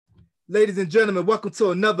Ladies and gentlemen, welcome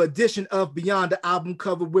to another edition of Beyond the Album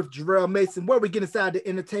Cover with Jarrell Mason, where we get inside the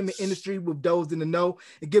entertainment industry with those in the know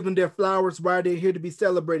and give them their flowers while they're here to be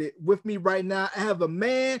celebrated. With me right now, I have a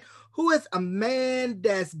man who is a man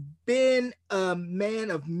that's been a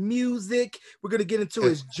man of music. We're going to get into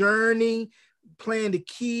his journey, playing the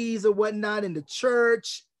keys or whatnot in the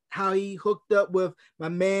church, how he hooked up with my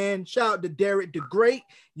man. Shout out to Derek the Great.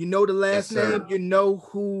 You know the last name, you know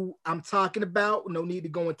who I'm talking about. No need to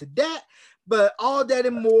go into that, but all that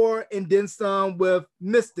and more, and then some with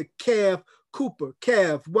Mr. Kev Cooper.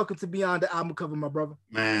 Kev, welcome to Beyond the Album Cover, my brother.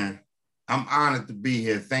 Man, I'm honored to be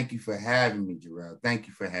here. Thank you for having me, Jarrell. Thank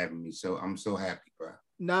you for having me. So I'm so happy, bro.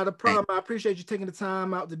 Not a problem. I appreciate you taking the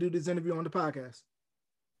time out to do this interview on the podcast.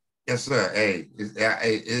 Yes, sir. Hey,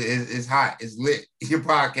 it's hot. It's lit. Your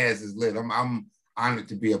podcast is lit. I'm honored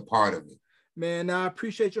to be a part of it. Man, I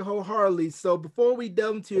appreciate you wholeheartedly. So before we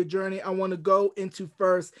delve into your journey, I want to go into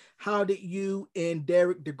first, how did you and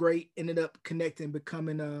Derek the Great ended up connecting,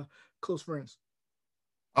 becoming close friends?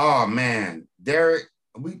 Oh, man. Derek,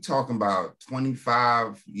 we talking about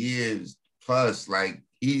 25 years plus. Like,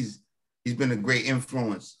 he's been a great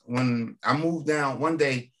influence. When I moved down, one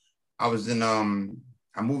day I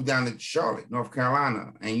moved down to Charlotte, North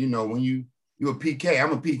Carolina. And, you know, when you're a PK,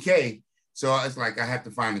 I'm a PK. So it's like I have to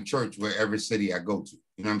find a church where every city I go to.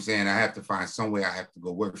 You know what I'm saying? I have to find somewhere I have to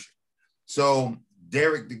go worship. So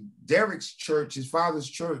Derek's church, his father's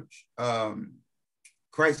church,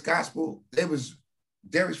 Christ Gospel,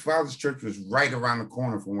 Derek's father's church was right around the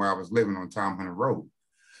corner from where I was living on Tom Hunter Road.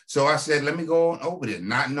 So I said, let me go over there,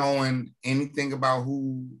 not knowing anything about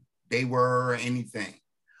who they were or anything.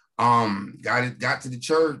 Got to the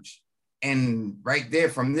church, and right there,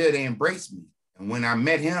 from there, they embraced me. And when I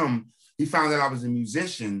met him, he found that I was a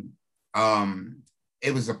musician.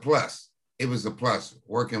 It was a plus. It was a plus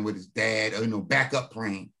working with his dad, backup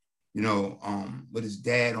playing, with his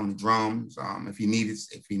dad on the drums. If he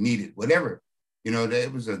needed whatever,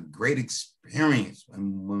 that was a great experience.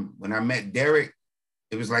 And when I met Derek,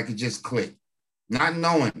 it was like it just clicked. Not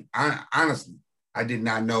knowing, honestly, I did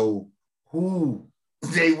not know who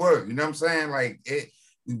they were. You know what I'm saying? Like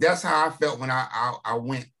that's how I felt when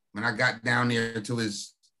I got down there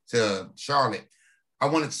to Charlotte. I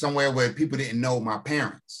wanted somewhere where people didn't know my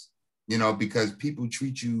parents, because people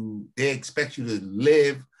they expect you to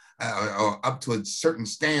live or up to a certain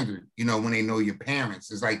standard, when they know your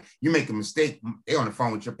parents. It's like you make a mistake, they're on the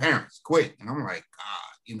phone with your parents, quick. And I'm like,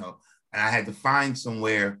 God, and I had to find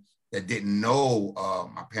somewhere that didn't know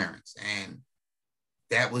my parents. And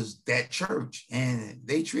that was that church. And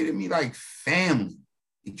they treated me like family.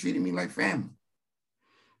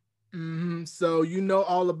 Mm-hmm. So you know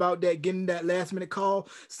all about that, getting that last minute call.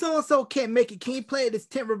 So-and-so can't make it. Can you play this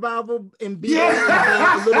tent revival and be there in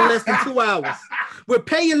about a little less than 2 hours? We'll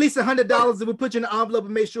pay you at least $100 and we'll put you in an envelope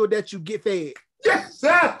and make sure that you get fed.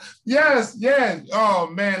 Yes. Oh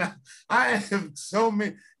man, I have so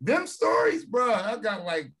many them stories, bro. I got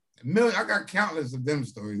like a million. I got countless of them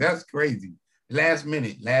stories. That's crazy. Last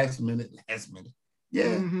minute. Yeah.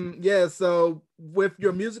 Mm-hmm. Yeah. So with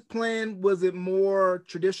your music playing, was it more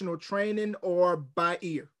traditional training or by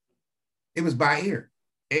ear? It was by ear.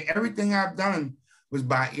 Everything I've done was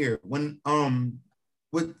by ear. When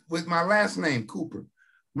with my last name Cooper,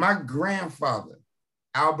 my grandfather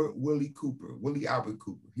Willie Albert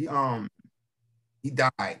Cooper. He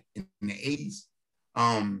died in the 80s.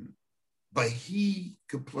 But he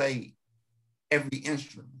could play every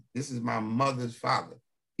instrument. This is my mother's father.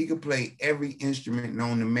 He could play every instrument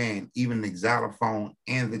known to man, even the xylophone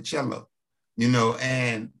and the cello,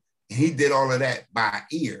 and he did all of that by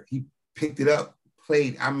ear. He picked it up,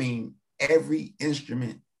 played, every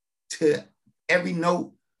instrument to every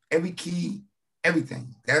note, every key,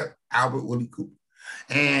 everything. That Albert Willie Cooper.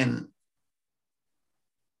 And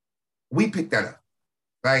we picked that up.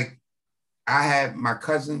 Like, I had my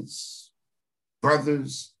cousins,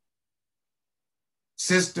 brothers,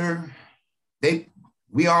 sister,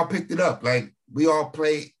 we all picked it up. Like, we all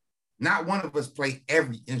played, not one of us played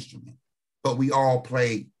every instrument, but we all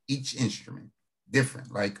played each instrument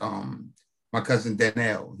different. Like my cousin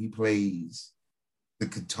Danelle, he plays the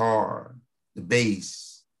guitar, the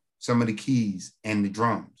bass, some of the keys, and the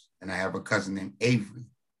drums. And I have a cousin named Avery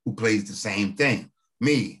who plays the same thing.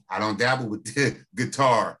 Me, I don't dabble with the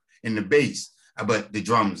guitar and the bass, but the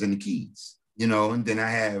drums and the keys, and then I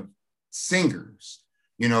have singers,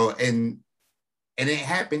 and it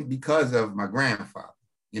happened because of my grandfather,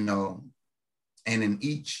 and in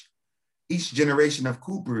each generation of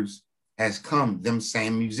Coopers has come them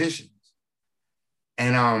same musicians.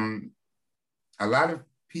 And a lot of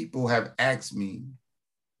people have asked me,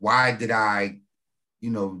 why did I,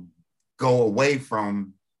 go away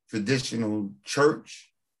from traditional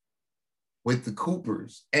church with the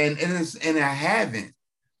Coopers. And I haven't,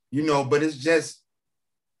 you know, but it's just,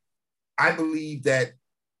 I believe that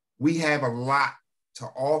we have a lot to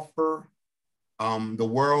offer the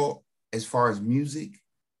world as far as music.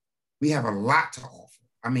 We have a lot to offer.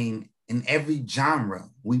 I mean, in every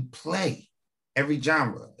genre we play, every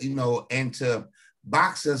genre, you know, and to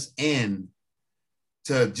box us in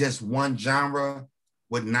to just one genre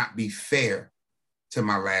would not be fair to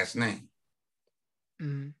my last name.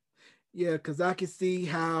 Mm-hmm. Yeah, because I can see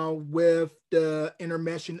how with the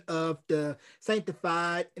intermission of the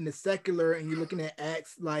sanctified and the secular, and you're looking at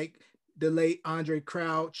acts like the late Andre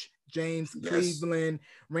Crouch, James Cleveland,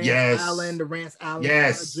 Rance Allen, the Rance Allen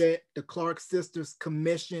Project, the Clark Sisters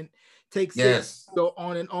Commission, takes it, go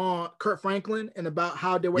on and on, Kurt Franklin, and about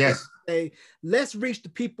how they were able to say, let's reach the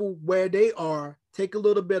people where they are, take a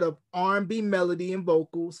little bit of R&B melody and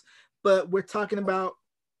vocals, but we're talking about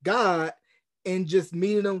God and just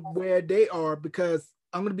meeting them where they are. Because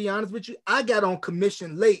I'm going to be honest with you, I got on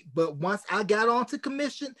Commission late, but once I got onto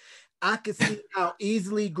Commission, I could see how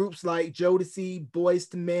easily groups like Jodeci,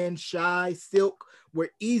 Boyz II Men, Shy, Silk were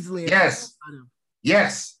easily.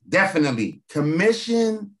 Yes, definitely.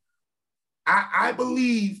 Commission, I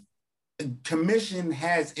believe Commission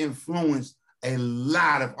has influenced a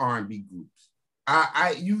lot of R&B groups.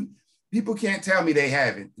 People can't tell me they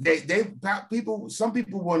haven't. Some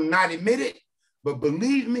people will not admit it, but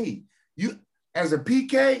believe me, you as a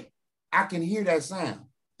PK, I can hear that sound.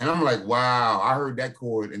 And I'm like, wow, I heard that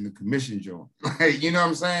chord in the Commission joint. Like, you know what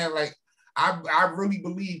I'm saying? Like, I really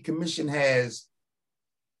believe Commission has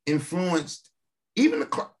influenced, even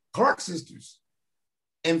the Clark Sisters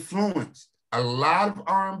influenced a lot of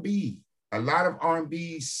R&B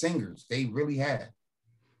singers. They really have.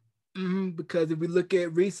 Because if we look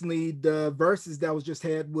at recently the verses that was just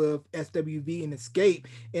had with SWV and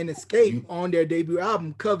Escape on their debut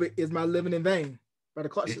album cover is My Living in Vain by the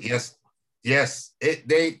Clark Sisters. Yes.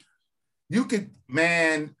 You could,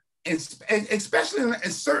 man, especially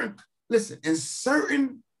in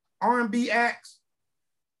certain R&B acts,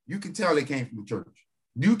 you can tell they came from the church.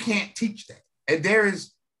 You can't teach that. And there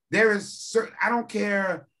is certain, I don't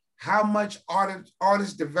care how much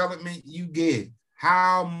artist development you give,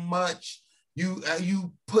 how much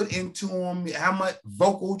you put into them, how much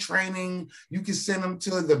vocal training, you can send them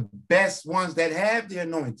to the best ones that have the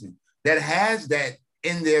anointing, that has that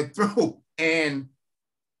in their throat. And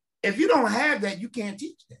if you don't have that, you can't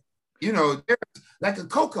teach that. You know, like a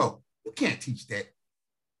Coco, you can't teach that.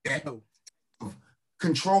 That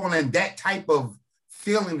controlling that type of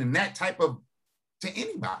feeling and that type of to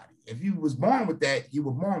anybody. If you was born with that, you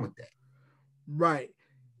were born with that. Right.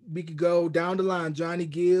 We could go down the line. Johnny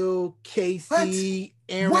Gill, Casey,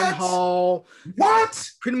 Aaron Hall.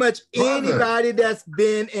 Pretty much anybody that's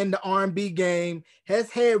been in the R&B game has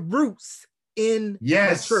had roots in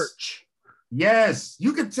the church. Yes,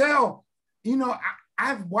 you could tell. You know,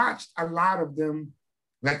 I've watched a lot of them,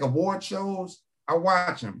 like award shows. I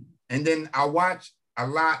watch them, and then I watch a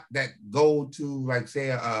lot that go to, like, say,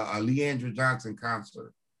 a Leandra Johnson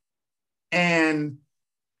concert. And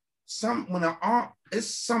when a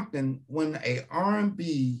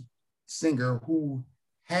R&B singer who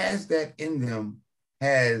has that in them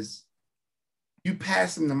you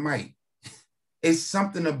pass them the mic. It's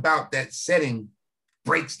something about that setting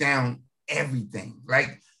breaks down everything.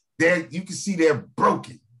 Like, you can see they're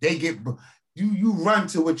broken. They get you run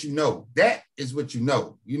to what you know. That is what you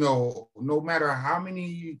know. You know, no matter how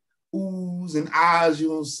many oohs and ahs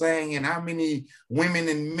you'll sing and how many women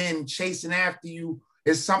and men chasing after you,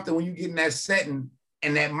 it's something when you get in that setting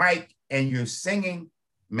and that mic and you're singing,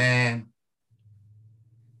 man,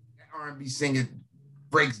 that R&B singer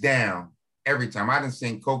breaks down every time. I done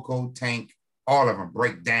sing Coco, Tank, all of them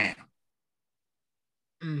break down.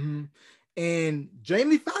 And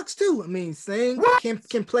Jamie Foxx too. I mean,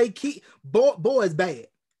 can play key. Boy is bad.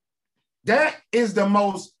 That is the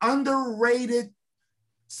most underrated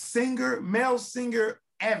male singer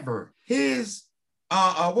ever. His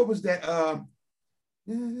what was that?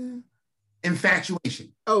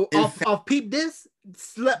 Infatuation. Off Peep This,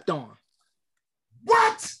 slept on.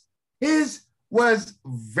 What? His was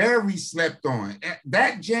very slept on.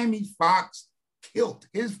 That Jamie Foxx killed.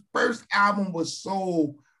 His first album was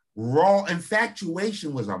so raw.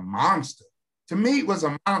 Infatuation was a monster. To me, it was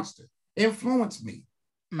a monster. It influenced me.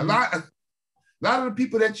 A lot of the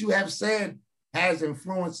people that you have said has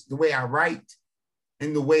influenced the way I write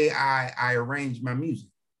and the way I arrange my music.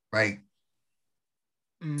 Like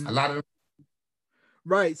a lot of them.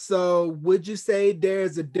 Right. So would you say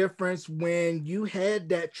there's a difference when you had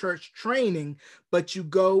that church training, but you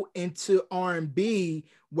go into R&B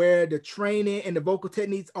where the training and the vocal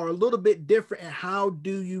techniques are a little bit different? And how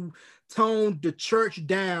do you tone the church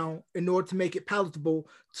down in order to make it palatable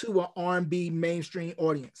to an R&B mainstream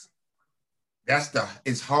audience?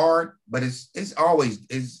 It's hard, but it's always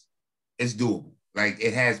it's doable. Like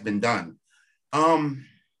it has been done. Um,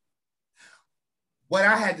 what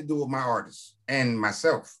I had to do with my artists and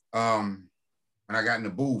myself, when I got in the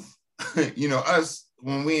booth, us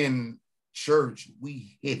when we in church,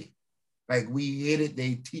 we hit it. Like we hit it.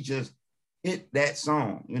 They teach us hit that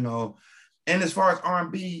song. And as far as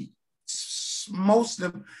R&B, most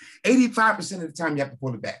of 85% of the time you have to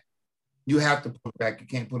pull it back. You have to pull it back. You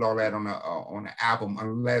can't put all that on the album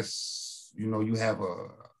unless you have a.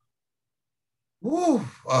 Woo,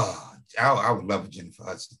 I would love a Jennifer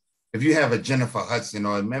Hudson. If you have a Jennifer Hudson,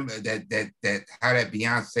 or remember that how that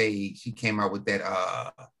Beyonce, she came out with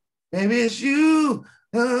that maybe it's you,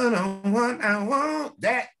 what I want,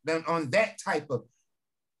 that on that type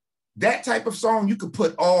of song, you could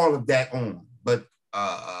put all of that on. But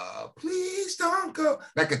please don't go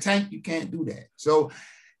like a Tank, you can't do that. So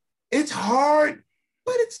it's hard,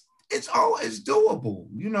 but it's always doable.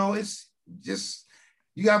 It's just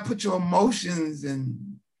you gotta put your emotions,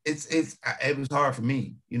 and it was hard for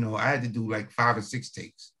me. I had to do like 5 or 6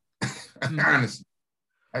 takes. Honestly,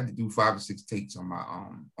 I had to do 5 or 6 takes on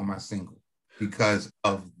my single because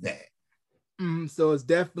of that. So it's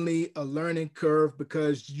definitely a learning curve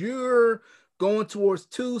because you're going towards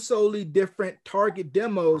two solely different target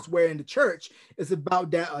demos, where in the church it's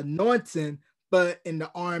about that anointing, but in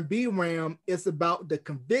the R&B realm it's about the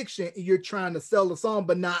conviction. You're trying to sell a song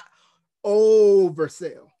but not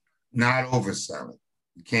oversell. Not oversell it.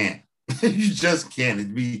 You can't. You just can't.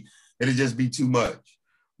 It'll just be too much.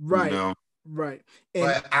 Right. Right.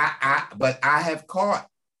 And but I have caught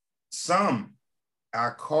some.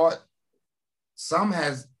 Some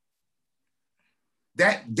has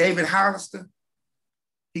that David Hollister.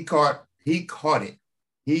 He caught it.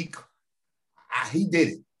 He did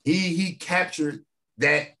it. He captured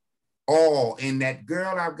that all in that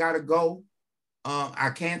Girl I've Gotta Go.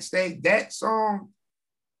 I Can't Stay. That song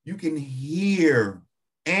you can hear,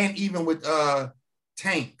 and even with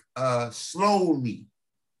Tank, slowly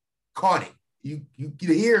caught it. You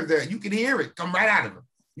can hear it come right out of him.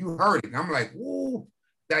 You heard it. And I'm like, ooh,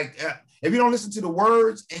 like if you don't listen to the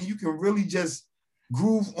words and you can really just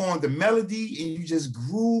groove on the melody and you just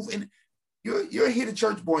groove, and you'll hear the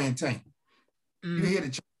church boy in Tank. You hear the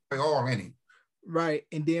church boy all in it. Right.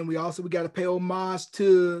 And then we got to pay homage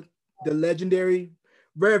to the legendary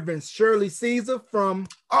Reverend Shirley Caesar from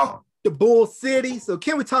the Bull City. So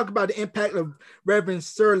can we talk about the impact of Reverend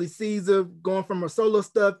Shirley Caesar going from her solo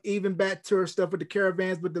stuff even back to her stuff with the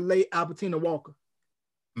Caravans with the late Albertina Walker?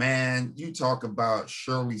 Man, you talk about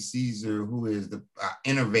Shirley Caesar, who is the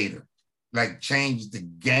innovator, like changed the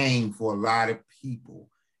game for a lot of people.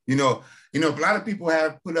 A lot of people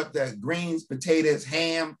have put up the greens, potatoes,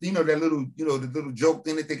 ham, that little, the little joke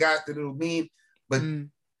thing that they got, the little meme. But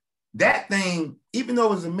that thing, even though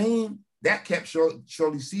it was a meme, that kept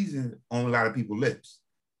Shirley Caesar on a lot of people's lips.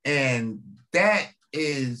 And that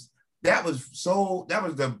was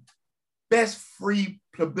the best free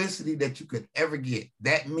publicity that you could ever get.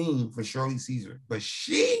 That meme for Shirley Caesar. But was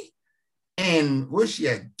she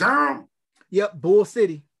at Durham? Yep, Bull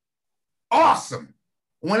City. Awesome.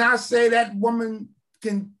 When I say that woman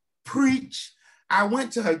can preach, I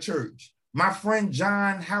went to her church. My friend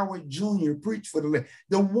John Howard Jr. preached for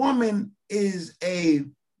the woman is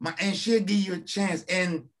and she'll give you a chance,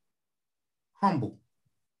 and humble.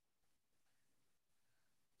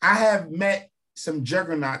 I have met some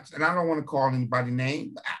juggernauts, and I don't want to call anybody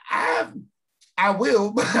name. I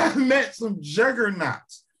will, but I've met some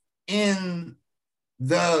juggernauts in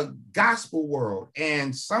the gospel world,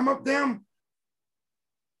 and some of them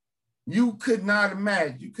you could not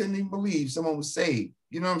imagine. You couldn't even believe someone was saved.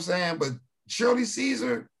 You know what I'm saying? But Shirley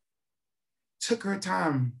Caesar took her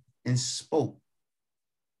time and spoke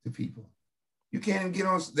to people. You can't even get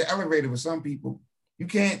on the elevator with some people. You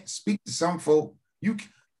can't speak to some folk.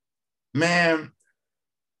 Man,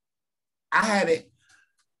 I had it.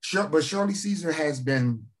 But Shirley Caesar has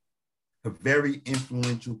been a very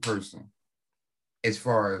influential person as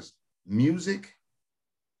far as music,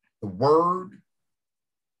 the word,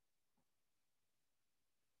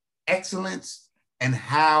 excellence, and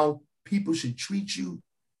how people should treat you,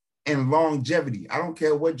 and longevity. I don't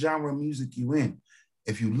care what genre of music you in.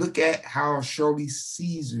 If you look at how Shirley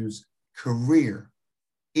Caesar's career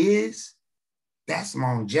is, that's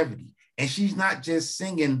longevity. And she's not just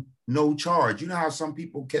singing no charge. You know how some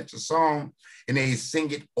people catch a song and they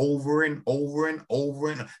sing it over and over and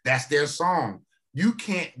over, and that's their song. You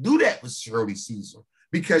can't do that with Shirley Caesar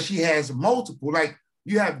because she has multiple. Like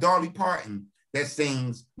you have Dolly Parton that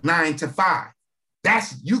sings 9 to 5.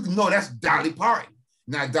 That's, you know, that's Dolly Parton.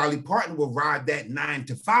 Now Dolly Parton will ride that 9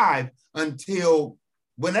 to 5 until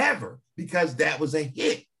whenever, because that was a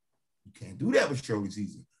hit. You can't do that with Shirley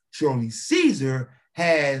Caesar. Shirley Caesar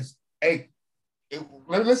has look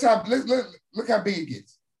how big it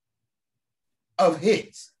gets of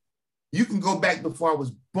hits. You can go back before I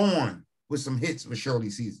was born with some hits with Shirley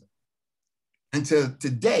Caesar. Until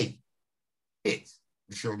today, hits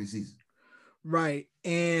with Shirley Caesar. Right.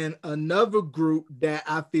 And another group that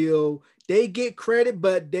I feel they get credit,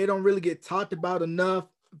 but they don't really get talked about enough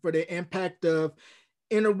for the impact of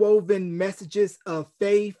interwoven messages of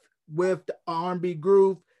faith with the R&B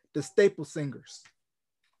groove, the Staple Singers.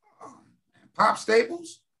 Pop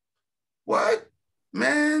Staples? What?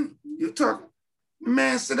 Man, you talking,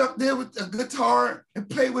 man, sit up there with a guitar and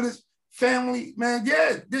play with his family, man.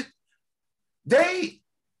 Yeah,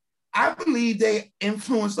 I believe they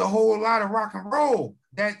influenced a whole lot of rock and roll.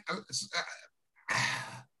 That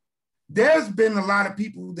there's been a lot of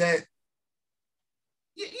people that,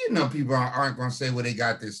 you know, people aren't going to say where they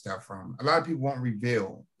got this stuff from. A lot of people won't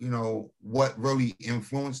reveal, you know, what really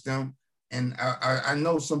influenced them. And I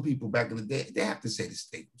know some people back in the day, they have to say the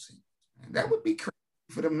Staple Singers. And that would be crazy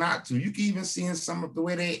for them not to. You can even see in some of the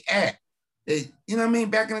way they act. They, you know what I mean?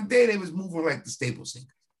 Back in the day, they was moving like the Staple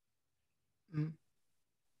Singers. Mm-hmm.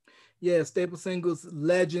 Yeah, Staple Singers,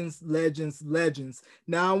 legends.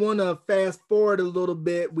 Now I want to fast forward a little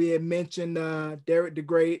bit. We had mentioned Derek the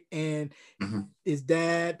Great and his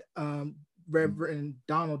dad, Reverend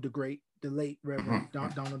Donald the Great, the late Reverend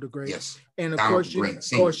Donald the Great. Yes. And of Donald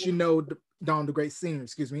course, you know Donald the Great Senior,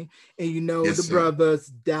 excuse me. And you know yes, the sir.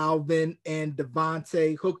 brothers Dalvin and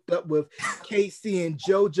Devontae hooked up with Casey and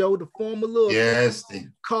JoJo to form a little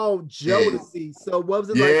called Jodeci. So what was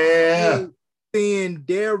it like seeing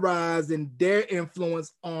their rise and their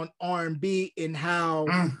influence on R&B and how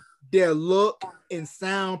their look and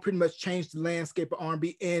sound pretty much changed the landscape of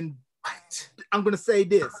R&B? And I'm going to say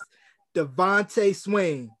this, Devontae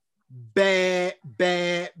Swing, bad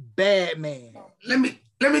man. Let me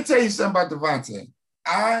tell you something about Devontae.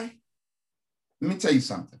 Let me tell you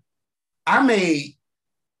something. I made,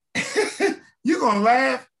 you're going to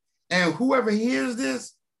laugh, and whoever hears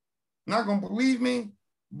this, not going to believe me,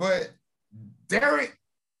 but Derek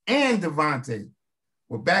and Devontae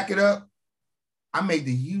will back it up. I made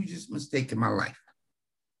the hugest mistake in my life.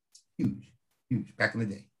 Huge, back in the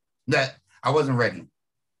day. That I wasn't ready.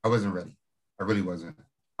 I really wasn't.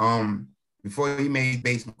 Before he made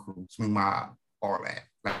Basement Crew, Swing Mob, all that.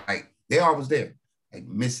 Like they all was there. Like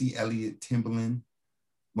Missy Elliott, Timbaland,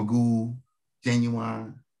 Magoo,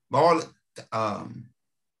 Genuine, all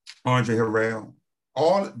Andre Harrell,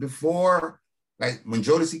 all before, like when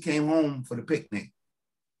Jodeci came home for the picnic,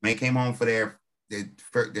 they came home for their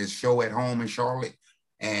show at home in Charlotte,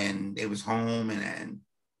 and it was home, and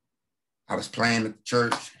I was playing at the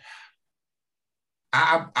church.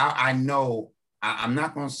 I know, I'm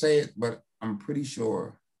not going to say it, but I'm pretty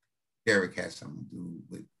sure Derek had something to do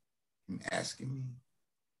with him asking me.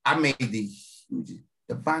 I made the huge,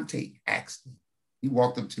 Devontae asked me. He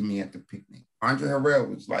walked up to me at the picnic. Andre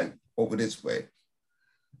Harrell was like over this way.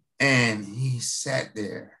 And he sat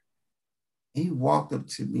there. He walked up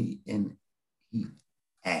to me and he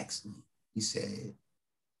asked me, he said,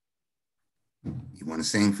 "You want to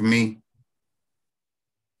sing for me?"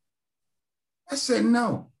 I said,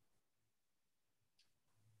 "No."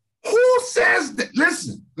 Who says that?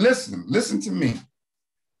 Listen to me.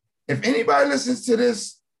 If anybody listens to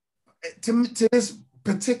this, to this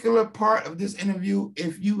particular part of this interview,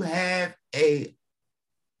 if you have a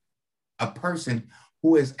person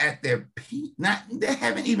who is at their peak, they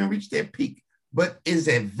haven't even reached their peak, but is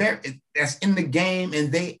that's in the game,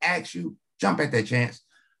 and they ask you, jump at that chance.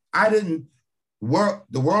 The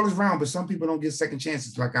world is round, but some people don't get second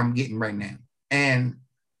chances like I'm getting right now. And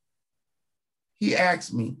he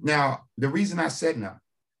asked me. Now, the reason I said no,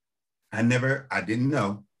 I didn't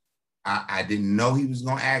know. I didn't know he was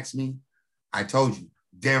gonna ask me. I told you,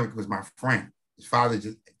 Derek was my friend. His father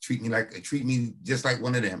just treat me just like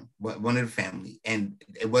one of them, one of the family. And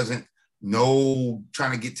it wasn't no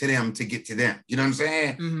trying to get to them. You know what I'm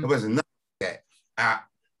saying? It wasn't nothing like that.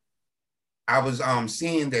 I was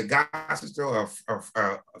seeing their god sister or a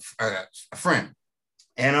friend.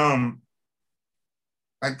 And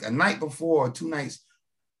like a night before or 2 nights,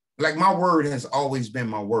 like my word has always been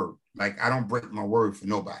my word. Like I don't break my word for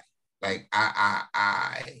nobody. Like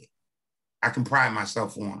I can pride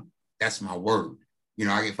myself on that's my word. You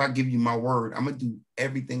know, if I give you my word, I'm gonna do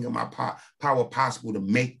everything in my power possible to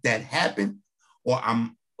make that happen. Or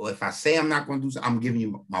if I say I'm not gonna do something, I'm giving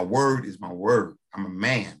you my word is my word. I'm a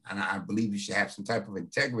man, and I believe you should have some type of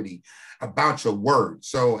integrity about your word.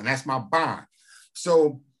 So, and that's my bond.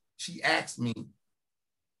 So she asked me,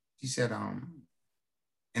 she said, and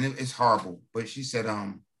it's horrible, but she said,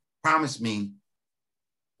 promise me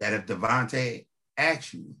that if Devontae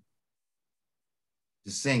asks you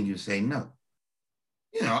to sing, you say no.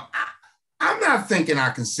 You know, I'm not thinking I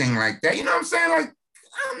can sing like that. You know what I'm saying?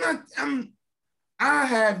 Like, I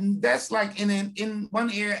have, that's like in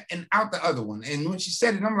one ear and out the other one. And when she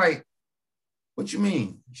said it, I'm like, what you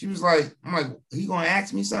mean? She was like, I'm like, he gonna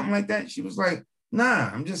ask me something like that? She was like,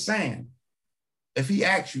 nah, I'm just saying, if he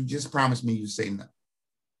asks you, just promise me you say no.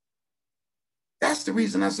 That's the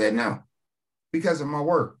reason I said no, because of my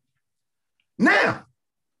word. Now,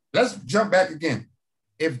 let's jump back again.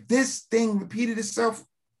 If this thing repeated itself,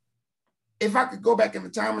 if I could go back in the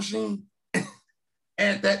time machine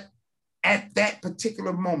at that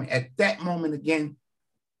particular moment, at that moment again,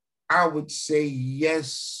 I would say yes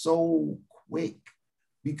so quick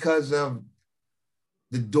because of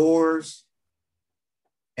the doors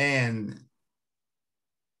and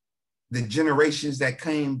the generations that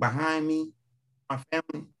came behind me, my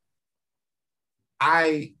family.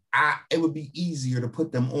 It would be easier to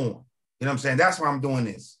put them on. You know what I'm saying? That's why I'm doing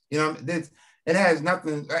this. You know, it has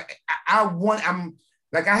nothing. I'm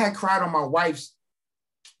like, I had cried on my wife's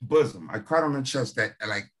bosom. I cried on her chest that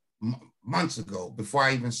like months ago before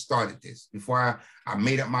I even started this, before I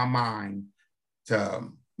made up my mind to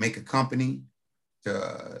make a company,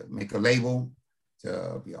 to make a label,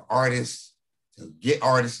 to be an artist, to get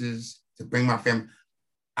artists, to bring my family.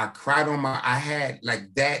 I had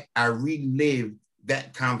like that, I relived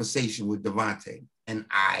that conversation with Devontae, and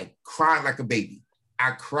I cried like a baby.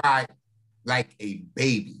 I cried like a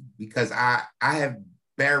baby because I have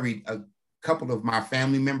buried a couple of my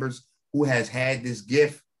family members who has had this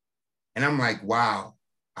gift. And I'm like, wow,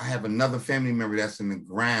 I have another family member that's in the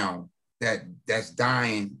ground that's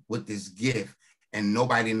dying with this gift, and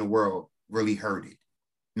nobody in the world really heard it.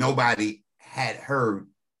 Nobody had heard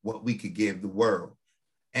what we could give the world.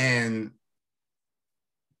 And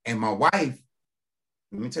my wife,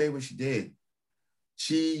 let me tell you what she did.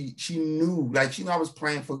 She knew, like, I was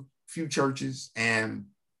playing for a few churches, and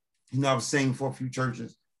I was singing for a few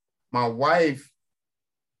churches. My wife,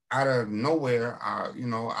 out of nowhere,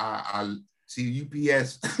 I see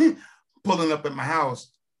UPS pulling up at my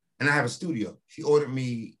house, and I have a studio. She ordered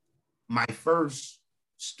me my first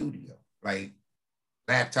studio, like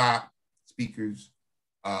laptop, speakers,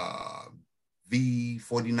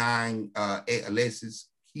 V49 Alesis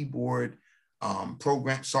keyboard,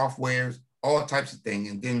 program softwares, all types of things.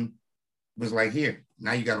 And then it was like, here,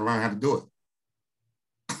 now you got to learn how to do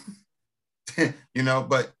it.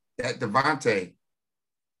 But that Devontae,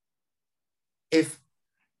 if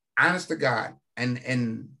honest to God,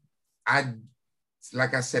 and I,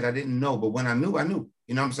 like I said, I didn't know, but when I knew, I knew.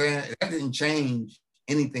 You know what I'm saying? That didn't change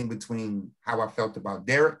anything between how I felt about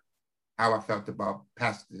Derek, how I felt about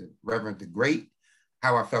Pastor Reverend the Great,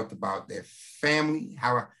 how I felt about their family,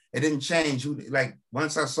 it didn't change. Like,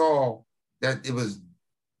 once I saw that it was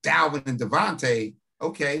Dalvin and Devontae,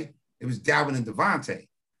 okay, it was Dalvin and Devontae.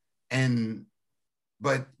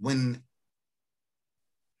 But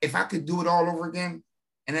if I could do it all over again,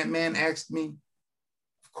 and that man asked me,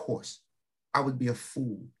 of course, I would be a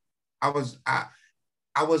fool. I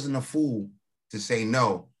wasn't a fool to say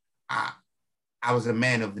no. I was a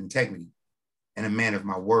man of integrity and a man of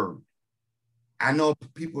my word. I know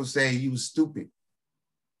people say you was stupid.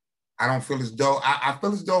 I don't feel as though, I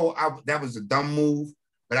feel as though that was a dumb move,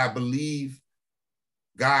 but I believe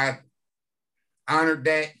God honored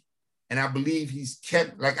that. And I believe he's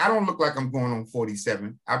kept, like, I don't look like I'm going on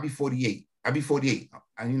 47. I'll be 48.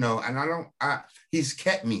 He's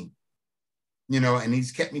kept me, and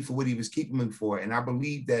he's kept me for what he was keeping me for. And I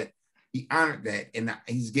believe that he honored that, and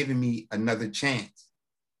he's given me another chance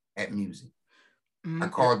at music. Mm-hmm. I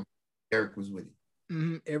called, Derek was with it.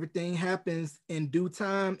 Mm-hmm. Everything happens in due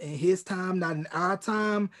time, in his time, not in our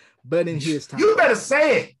time, but in his time. You better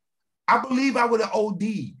say it. I believe I would have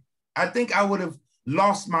OD'd. I think I would have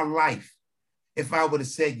lost my life if I would have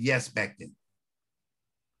said yes back then.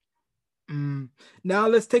 Now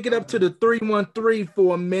let's take it up to the 313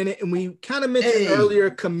 for a minute. And we kind of mentioned earlier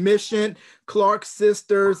commissioned Clark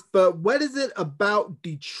Sisters, but what is it about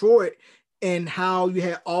Detroit and how you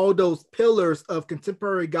had all those pillars of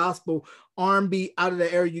contemporary gospel R&B out of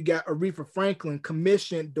the area? You got Aretha Franklin,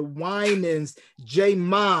 commissioned, the Winans, J.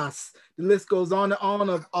 Moss, the list goes on and on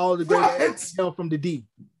of all the great help from the D.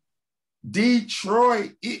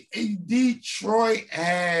 Detroit, Detroit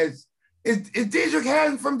has, is Deitrick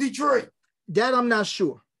Haddon from Detroit? That I'm not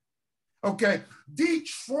sure. Okay,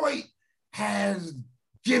 Detroit has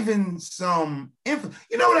given some info.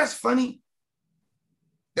 You know, that's funny.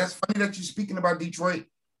 That's funny that you're speaking about Detroit.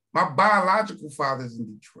 My biological father's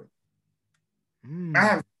in Detroit. I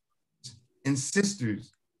have and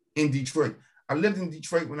sisters in Detroit. I lived in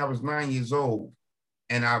Detroit when I was 9 years old,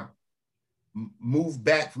 and I moved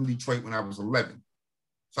back from Detroit when I was 11.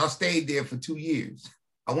 So I stayed there for 2 years.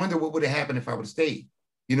 I wonder what would have happened if I would have stayed,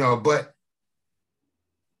 you know, but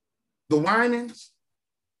the Winans,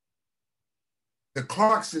 the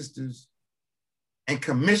Clark sisters, and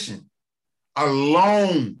Commission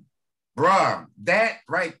alone, bruh, that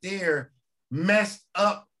right there messed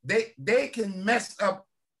up. They can mess up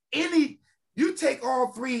any, you take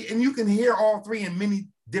all three and you can hear all three in many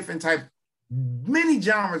different types, many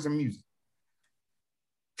genres of music.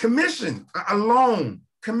 Commission alone,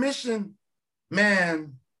 Commission,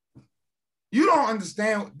 man, you don't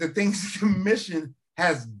understand the things Commission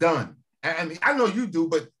has done. I mean, I know you do,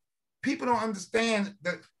 but people don't understand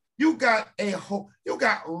that you got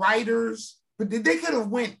writers, but they could have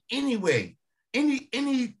went any way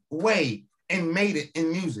and made it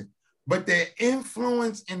in music. But their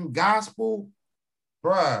influence in gospel,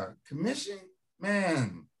 bruh, Commission,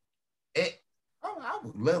 man, I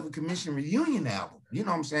would love a Commission reunion album. You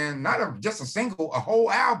know what I'm saying? Not just a single, a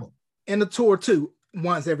whole album. And a tour too,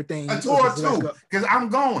 once everything. A tour too, because I'm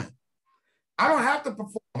going. I don't have to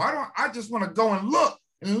perform. I just want to go and look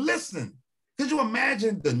and listen. Could you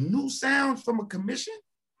imagine the new sounds from a Commission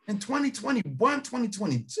in 2021,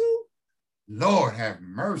 2022? Lord have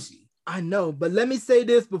mercy. I know, but let me say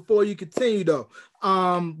this before you continue though.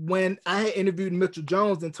 When I had interviewed Mitchell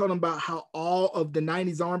Jones and told him about how all of the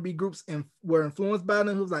 90s R&B groups were influenced by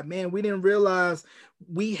them, he was like, man, we didn't realize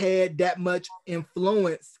we had that much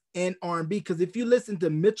influence in R&B, because if you listen to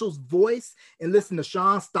Mitchell's voice and listen to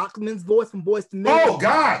Sean Stockman's voice from Boyz II Men, oh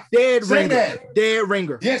God, dead say ringer, that. Dead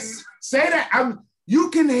ringer. Yes, say that. You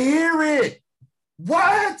can hear it.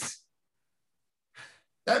 What?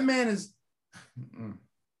 That man is.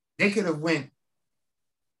 They could have went.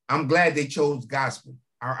 I'm glad they chose gospel.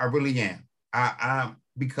 I really am. I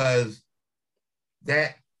because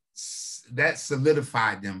that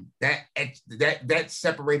solidified them. That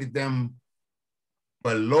separated them.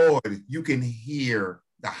 But Lord, you can hear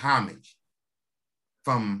the homage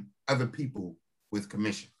from other people with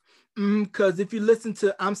Commission. Because if you listen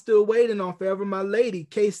to I'm Still Waiting on Forever My Lady,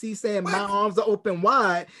 KC saying what? My arms are open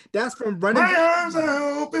wide, that's from Running. My arms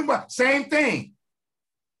are open wide. Same thing.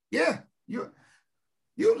 Yeah, you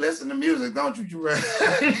listen to music, don't you,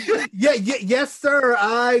 Jerrell? Yes, sir.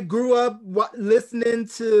 I grew up listening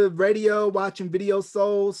to radio, watching Video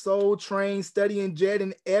Soul Train, studying Jet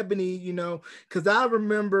and Ebony, you know, because I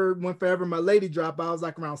remember when Forever My Lady dropped, I was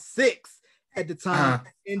like around 6 at the time,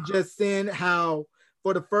 and just seeing how,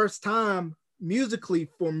 for the first time musically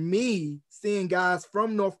for me, seeing guys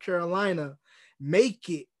from North Carolina make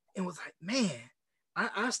it, and was like, man,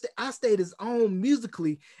 I stayed his own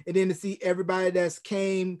musically, and then to see everybody that's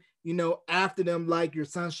came, you know, after them, like your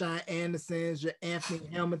Sunshine Andersons, your Anthony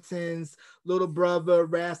Hamiltons, Little Brother,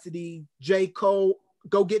 Rhapsody, J. Cole,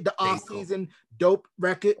 Go Get the Off Season, dope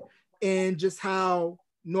record, and just how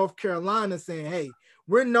North Carolina saying, hey,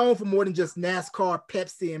 we're known for more than just NASCAR,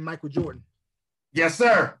 Pepsi, and Michael Jordan. Yes,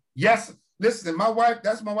 sir. Yes. Listen, my wife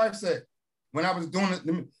said, when I was doing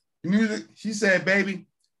the music, she said, baby,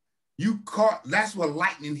 that's where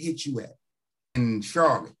lightning hit you at in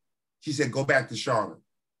Charlotte. She said, go back to Charlotte.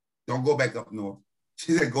 Don't go back up north.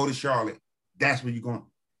 She said, go to Charlotte. That's where you're going.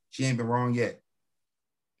 She ain't been wrong yet.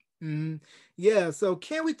 Mm-hmm. Yeah. So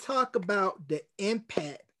can we talk about the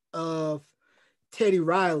impact of Teddy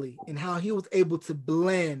Riley and how he was able to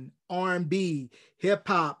blend R&B, hip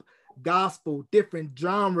hop, gospel, different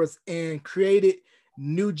genres, and created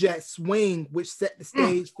New Jack Swing, which set the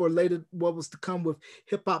stage for later what was to come with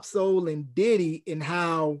hip hop soul and Diddy, and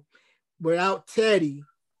how without Teddy,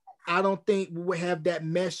 I don't think we would have that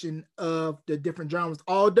meshing of the different genres.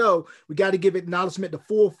 Although we got to give acknowledgement to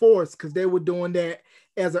Full Force, because they were doing that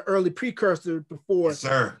as an early precursor before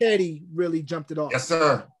Teddy really jumped it off. Yes,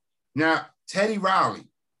 sir. Now, Teddy Riley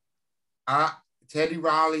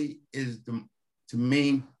is to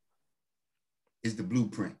me is the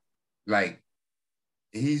blueprint. Like,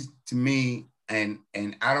 he's to me, and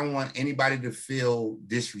I don't want anybody to feel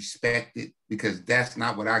disrespected, because that's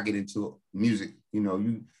not what I get into music. You know,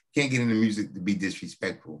 you can't get into music to be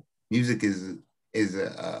disrespectful. Music is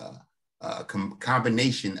a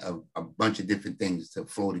combination of a bunch of different things to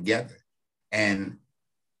flow together. And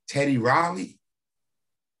Teddy Riley,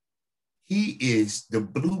 he is the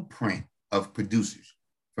blueprint of producers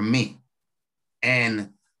for me.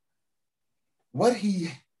 And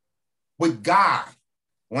with Guy,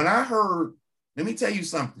 when I heard, let me tell you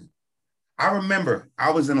something. I remember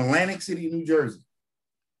I was in Atlantic City, New Jersey.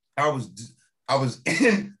 I was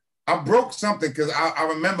in, I broke something because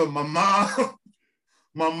I remember my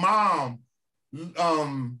mom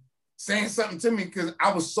saying something to me because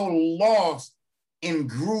I was so lost in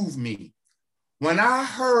Groove Me. When I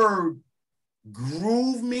heard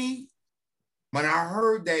Groove Me, when I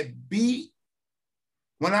heard that beat,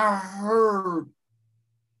 when I heard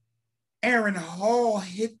Aaron Hall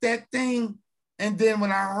hit that thing, and then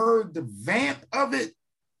when I heard the vamp of it,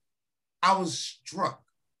 I was struck.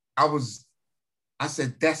 I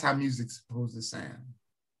said, that's how music's supposed to sound.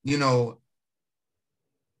 You know,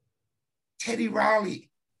 Teddy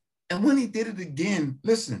Riley, and when he did it again,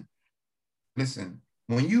 listen,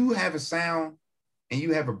 when you have a sound and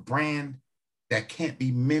you have a brand that can't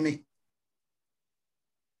be mimicked,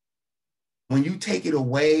 when you take it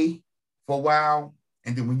away for a while,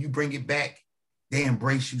 and then when you bring it back, they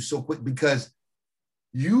embrace you so quick because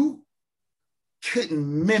you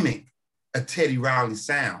couldn't mimic a Teddy Riley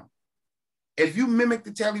sound. If you mimic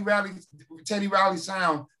the Teddy Riley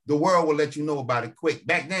sound, the world will let you know about it quick.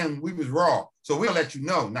 Back then, we was raw. So we'll let you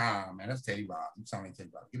know, nah, man, that's Teddy Riley. You sound like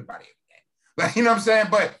Teddy Riley. Get about it. But you know what I'm saying?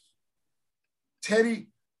 But Teddy,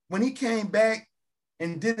 when he came back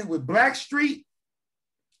and did it with Blackstreet,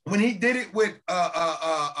 when he did it with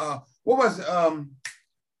what was it?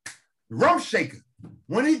 Rum Shaker.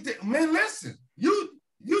 When he did, man, listen, you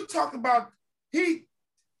talk about, he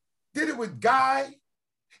did it with Guy.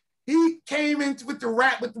 He came in with the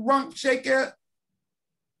rap with the Rum Shaker,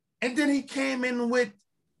 and then he came in with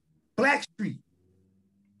Blackstreet.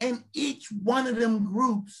 And each one of them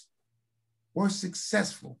groups were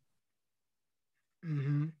successful.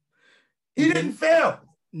 Mm-hmm. He didn't fail.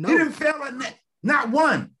 No. He didn't fail at that. Not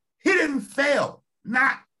one. He didn't fail.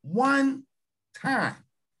 Not one time.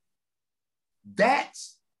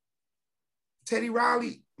 That's Teddy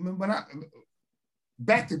Riley. When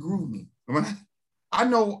back to Groove Me. When I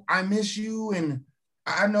know I Miss You, and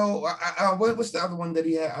I know what's the other one that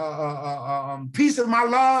he had? Piece of My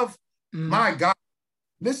Love. My God,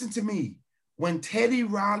 listen to me. When Teddy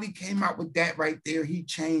Riley came out with that right there, he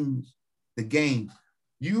changed the game.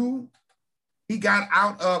 He got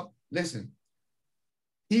out of, listen,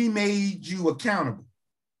 he made you accountable.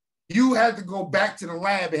 You had to go back to the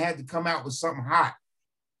lab and had to come out with something hot.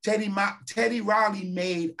 Teddy Riley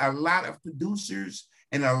made a lot of producers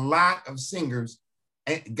and a lot of singers.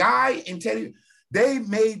 And Guy and Teddy, they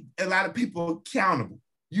made a lot of people accountable.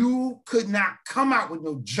 You could not come out with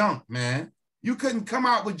no junk, man. You couldn't come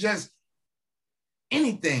out with just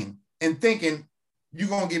anything and thinking you're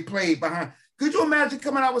going to get played behind. Could you imagine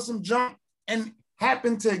coming out with some junk and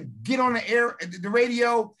happen to get on the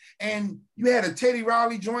radio, and you had a Teddy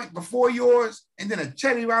Riley joint before yours and then a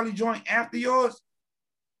Teddy Riley joint after yours,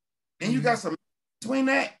 and you got some between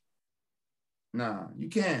that? Nah, you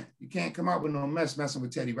can't come out with no messing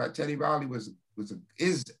with Teddy Riley. Teddy Riley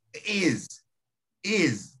is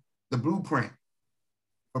the blueprint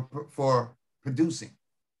for producing.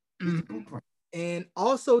 The blueprint. And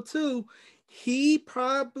also too, he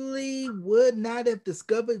probably would not have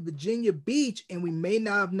discovered Virginia Beach, and we may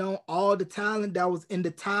not have known all the talent that was in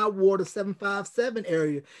the Tidewater 757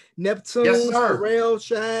 area. Neptune, yes, Pharrell,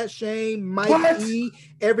 Shad, Shane, Mike E,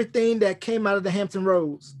 everything that came out of the Hampton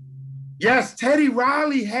Roads. Yes, Teddy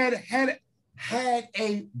Riley had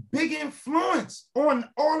a big influence on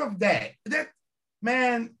all of that.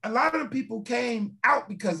 Man, a lot of the people came out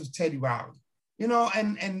because of Teddy Riley. You know,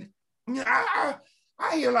 and you know, I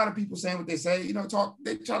hear a lot of people saying what they say, you know,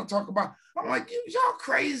 they try to talk about, I'm like, y'all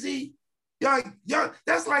crazy. Y'all,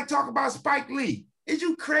 that's like talking about Spike Lee. Is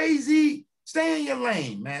you crazy? Stay in your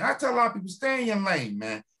lane, man. I tell a lot of people, stay in your lane,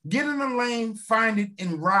 man. Get in the lane, find it,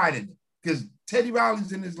 and ride in it. Because Teddy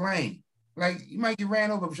Riley's in his lane. Like, you might get ran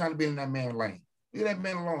over for trying to be in that man's lane. Leave that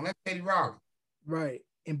man alone. That's Teddy Riley. Right.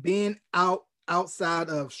 And being outside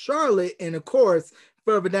of Charlotte, and of course,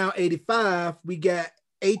 further down 85, we got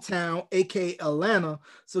A-Town, aka Atlanta.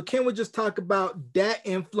 So can we just talk about that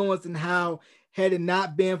influence and how, had it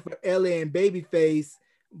not been for LA and Babyface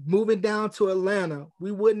moving down to Atlanta,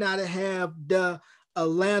 we would not have the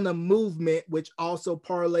Atlanta movement, which also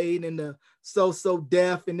parlayed in the So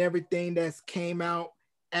Def and everything that's came out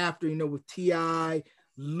after, you know, with T.I.,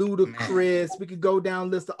 Ludacris. We could go down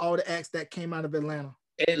list of all the acts that came out of Atlanta.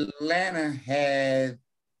 Atlanta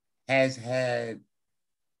has had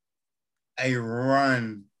a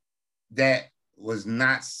run that was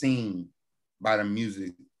not seen by the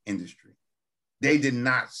music industry. they did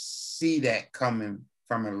not see that coming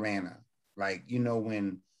from Atlanta. Like, you know,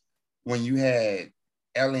 when you had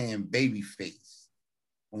LA and Babyface,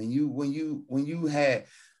 when you had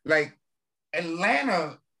like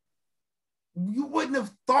Atlanta, you wouldn't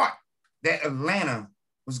have thought that Atlanta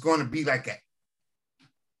was going to be like that.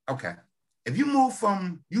 Okay. If you move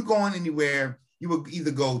from, you going anywhere, you would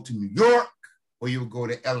either go to New York or you would go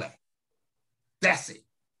to LA. That's it.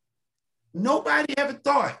 Nobody ever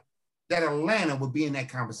thought that Atlanta would be in that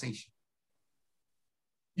conversation.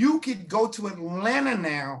 You could go to Atlanta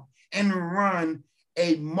now and run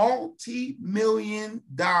a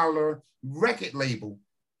multi-million-dollar record label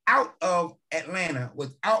out of Atlanta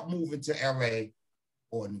without moving to LA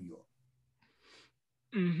or New York.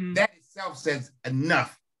 Mm-hmm. That itself says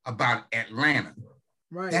enough about Atlanta.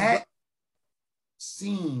 Right. That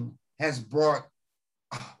scene has brought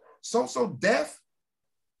So Def,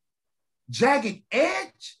 Jagged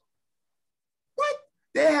Edge. What?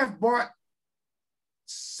 They have brought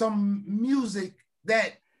some music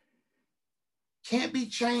that can't be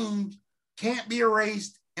changed, can't be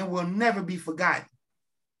erased, and will never be forgotten.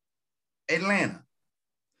 Atlanta.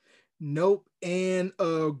 Nope. And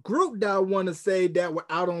a group that I want to say that were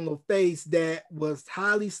out on the face that was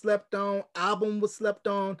highly slept on, album was slept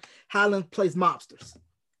on, Highland Place Mobsters.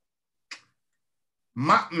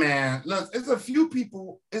 Man, look, there's a few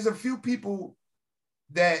people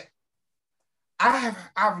that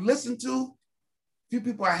I've listened to, few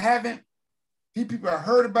people I haven't, few people I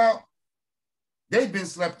heard about. They've been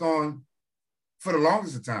slept on for the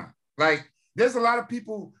longest of time. Like, there's a lot of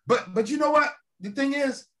people, but you know what? The thing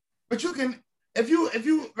is, but you can, if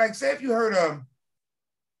you like, say if you heard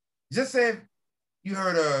just say if you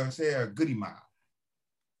heard say a Goody Mob,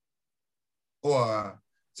 or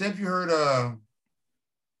say if you heard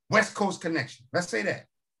West Coast Connection. Let's say that.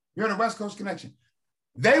 You heard a West Coast Connection.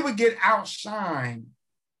 They would get outshined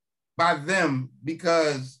by them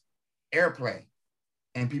because airplay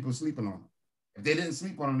and people sleeping on them. If they didn't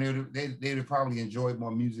sleep on them, they would have probably enjoyed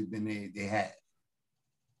more music than they had.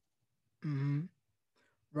 Mm-hmm.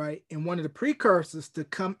 Right. And one of the precursors to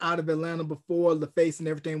come out of Atlanta before LaFace and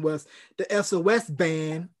everything was the SOS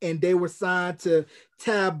band, and they were signed to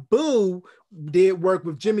Taboo, did work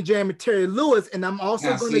with Jimmy Jam and Terry Lewis. And I'm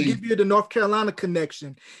also going to give you the North Carolina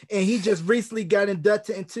connection. And he just recently got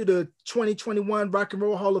inducted into the 2021 Rock and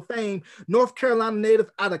Roll Hall of Fame. North Carolina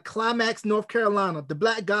native out of Climax, North Carolina, the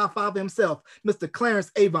Black Godfather himself, Mr. Clarence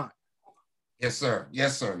Avant. Yes, sir.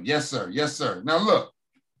 Yes, sir. Yes, sir. Yes, sir. Now look.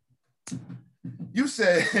 You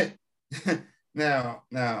said, now,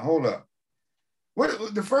 hold up.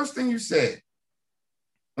 What the first thing you said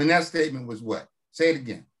in that statement was what? Say it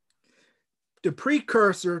again. The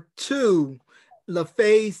precursor to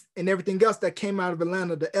LaFace and everything else that came out of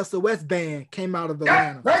Atlanta, the SOS band came out of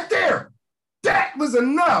Atlanta. Right there. That was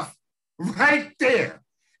enough right there.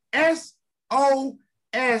 SOS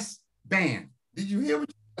band. Did you hear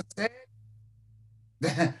what I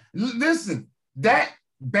said? Listen, that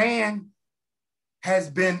band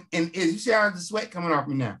has been you see how the sweat coming off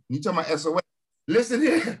me now. You talking about SOS. Listen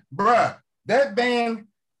here, bruh. That band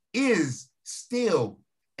is still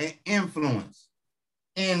an influence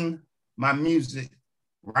in my music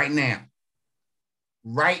right now.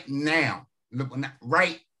 Right now. Look,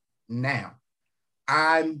 right now.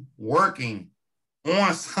 I'm working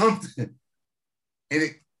on something.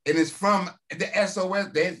 And it's from the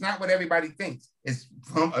SOS. It's not what everybody thinks. It's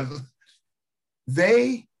from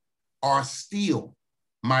they are still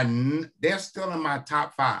they're still in my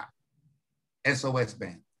top 5. SOS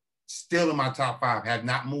band, still in my top 5, have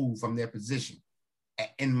not moved from their position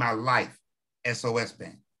in my life. SOS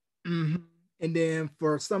band. Mm-hmm. And then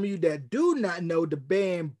for some of you that do not know the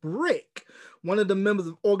band Brick, one of the members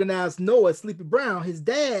of Organized Noise, Sleepy Brown, his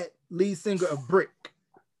dad, lead singer of Brick.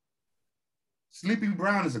 Sleepy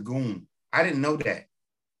Brown is a goon. I didn't know that.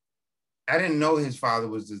 I didn't know his father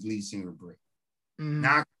was the lead singer of Brick. Mm-hmm.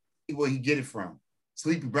 Now where he get it from.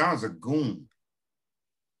 Sleepy Brown's a goon.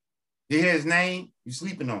 You hear his name, you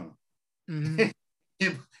sleeping on him.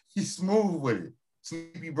 Mm-hmm. He's smooth with it.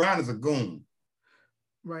 Sleepy Brown is a goon.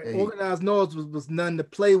 Right. Hey. Organized Noise was none to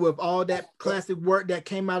play with. All that classic work that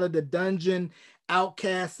came out of the Dungeon,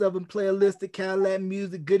 Outkast, Southern Playalistic, Cadillac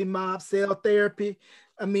Music, Goody Mob, Cell Therapy.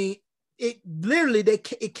 I mean, it literally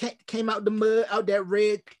it came out the mud, out that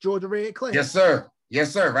red Georgia red clay. Yes, sir.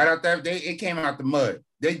 Yes, sir. Right out there, it came out the mud.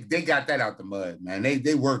 They got that out the mud, man.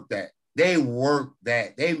 They worked that. They worked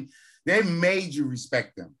that. They made you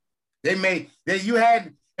respect them. If you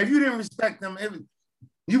didn't respect them,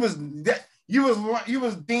 you was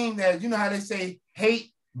deemed as, you know how they say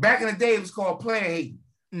hate. Back in the day, it was called player hate.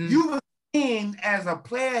 Mm. You were deemed as a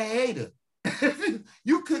player hater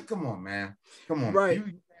You could come on, man. Come on. Right.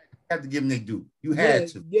 You have to give them their due. You had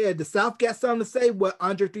to. Yeah. The South got something to say. What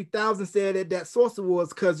Andre 3000 said at that Source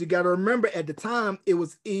Awards, because you got to remember at the time it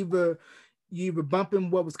was either you were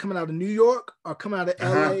bumping what was coming out of New York or coming out of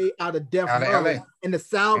LA, out of Death Row. And the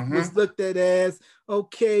South was looked at as,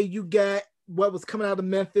 okay, you got what was coming out of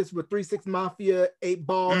Memphis with 3 6 Mafia, 8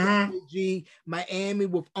 Ball, G, Miami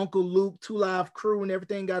with Uncle Luke, 2 Live Crew, and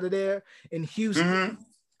everything out of there. In Houston,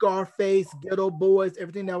 Scarface, Ghetto Boys,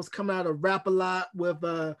 everything that was coming out of Rap A Lot with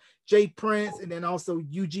Jay Prince, and then also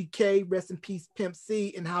UGK, rest in peace, Pimp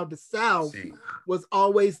C, and how the South was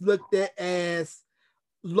always looked at as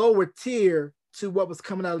lower tier to what was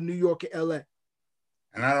coming out of New York and LA.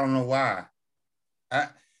 And I don't know why.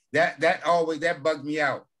 That bugged me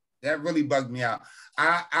out. That really bugged me out.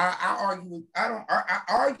 I literally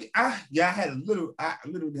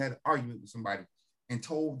had an argument with somebody and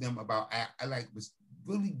told them about, I like was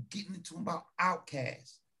really getting into them about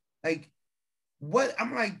Outkast. Like, what?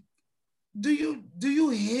 I'm like, do you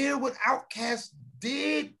hear what Outkast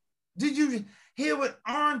did? Did you hear what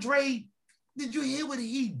Andre? Did you hear what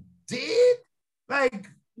he did? Like,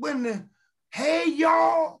 when the Hey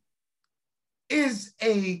Y'all is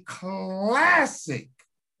a classic.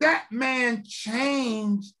 That man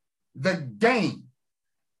changed the game.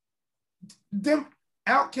 Them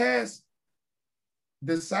Outkast,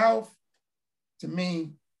 the South, to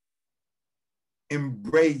me,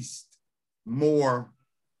 embraced more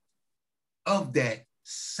of that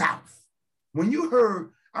South. When you heard,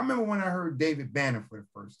 I remember when I heard David Banner for the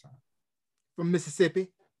first time. From Mississippi.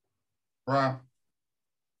 Bro,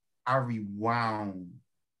 I rewound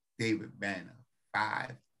David Banner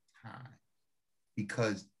 5 times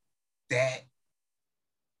because that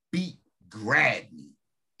beat grabbed me.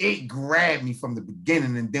 It grabbed me from the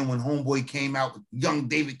beginning. And then when Homeboy came out, Young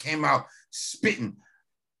David came out spitting,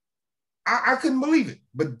 I couldn't believe it.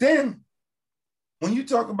 But then when you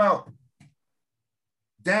talk about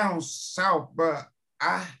down south, bro,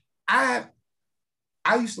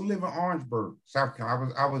 I used to live in Orangeburg, South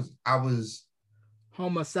Carolina. I was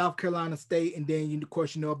home of South Carolina State, and then of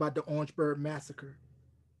course you know about the Orangeburg massacre.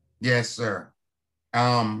 Yes, sir.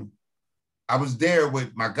 I was there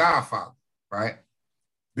with my godfather, right?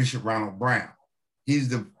 Bishop Ronald Brown. He's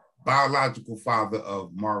the biological father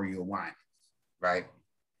of Mario Winans, right?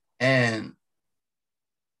 And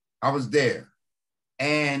I was there,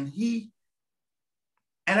 and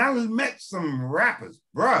I met some rappers,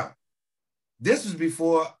 bruh. This was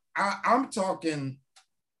before I'm talking.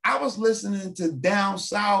 I was listening to down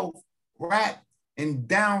south rap and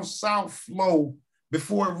down south flow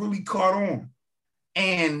before it really caught on.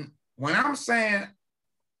 And when I'm saying,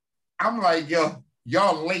 I'm like, yo,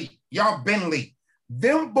 y'all late. Y'all been late.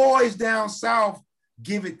 Them boys down south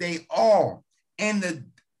give it they all. And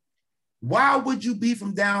why would you be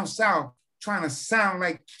from down south trying to sound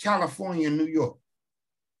like California and New York?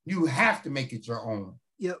 You have to make it your own.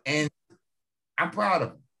 Yep. And I'm proud of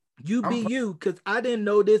them. You be you, because I didn't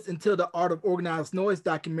know this until the Art of Organized Noise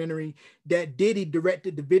documentary that Diddy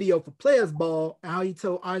directed the video for Players Ball, and how he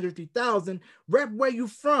told Andre 3000, rep where you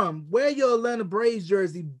from, wear your Atlanta Braves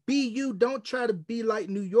jersey, be you, don't try to be like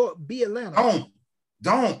New York, be Atlanta.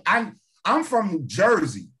 Don't. I'm from New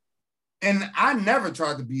Jersey, and I never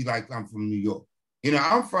tried to be like I'm from New York. You know,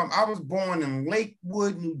 I was born in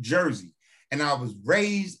Lakewood, New Jersey, and I was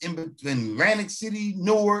raised in between Atlantic City,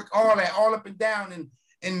 Newark, all that, all up and down in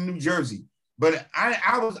New Jersey. But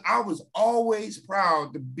I was always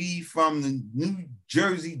proud to be from the New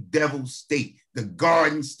Jersey Devil State, the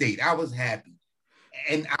Garden State. I was happy.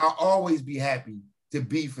 And I'll always be happy to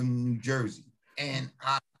be from New Jersey. And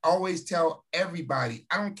I always tell everybody,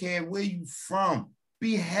 I don't care where you from,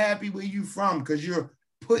 be happy where you from, because you're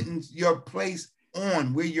putting your place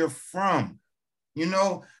on where you're from. You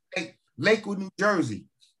know, like Lakewood, New Jersey.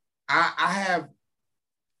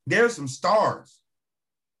 There's some stars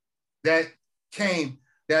that came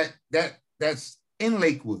that's in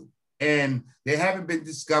Lakewood, and they haven't been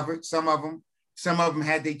discovered. Some of them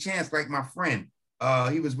had their chance, like my friend.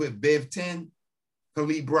 He was with Bev 10,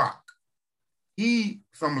 Khalid Brock. He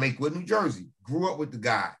from Lakewood, New Jersey. Grew up with the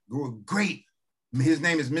guy. Grew up great. His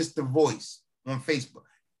name is Mr. Voice on Facebook.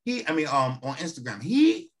 On Instagram.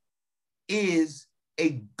 He is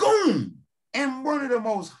a goon and one of the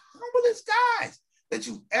most humblest guys that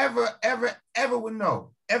you ever would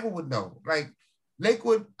know. Like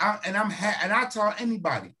Lakewood, I tell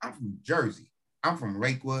anybody, I'm from Jersey. I'm from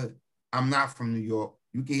Lakewood. I'm not from New York.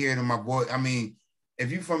 You can hear it in my voice. I mean, if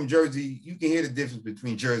you're from Jersey, you can hear the difference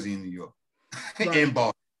between Jersey and New York. Right. And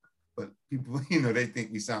Boston. But people, they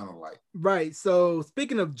think we sound alike. Right. So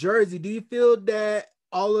speaking of Jersey, do you feel that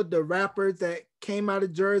all of the rappers that came out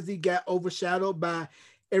of Jersey got overshadowed by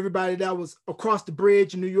everybody that was across the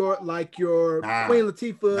bridge in New York, like your Queen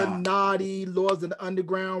Latifah, Naughty, Lords of the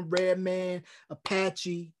Underground, Redman,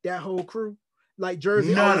 Apache, that whole crew? Like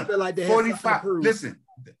Jersey always feel like they had 45. Listen,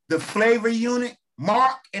 the Flavor Unit,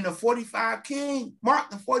 Mark and the 45 King,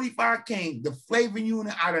 the Flavor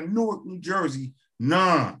Unit out of Newark, New Jersey,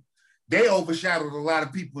 they overshadowed a lot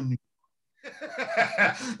of people in New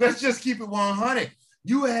York. Let's just keep it 100.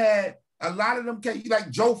 You had a lot of them, like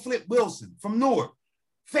Joe Flip Wilson from Newark,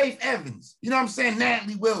 Faith Evans, you know what I'm saying?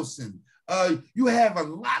 Natalie Wilson. You have a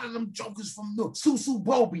lot of them jokers from Newark, Susu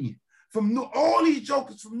Bobian from Newark, all these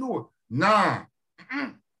jokers from Newark.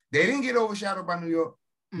 They didn't get overshadowed by New York.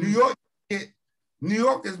 New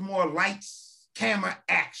York is more lights, camera,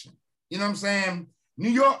 action. You know what I'm saying? New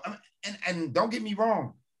York, and don't get me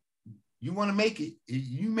wrong, you want to make it, if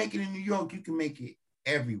you make it in New York, you can make it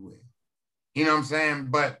everywhere. You know what I'm saying?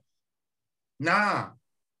 But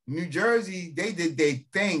New Jersey, they did their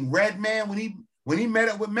thing. Redman, when he met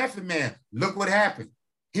up with Method Man, look what happened.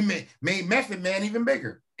 He made Method Man even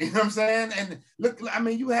bigger. You know what I'm saying? And look, I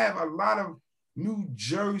mean, you have a lot of New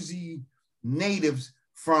Jersey natives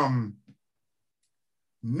from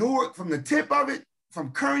Newark, from the tip of it,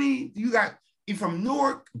 from Kearney, you got from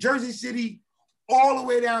Newark, Jersey City, all the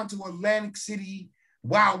way down to Atlantic City,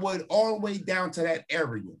 Wildwood, all the way down to that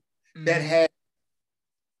area that had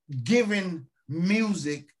given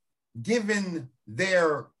music, given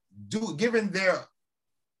their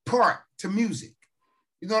part to music.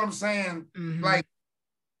 You know what I'm saying?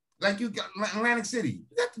 Like you got Atlantic City,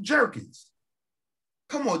 you got the Jerkins.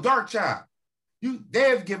 Come on, Dark Child.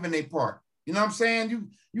 They've given their part. You know what I'm saying?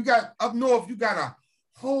 You got up north, you got a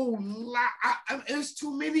whole lot. There's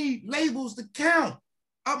too many labels to count.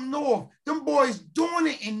 Up north, them boys doing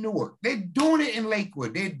it in Newark. They're doing it in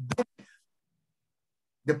Lakewood.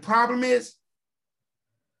 The problem is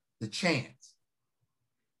the chance.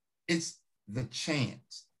 It's the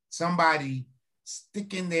chance. Somebody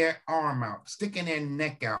sticking their arm out, sticking their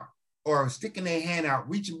neck out, or sticking their hand out,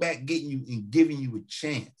 reaching back, getting you, and giving you a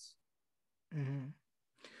chance.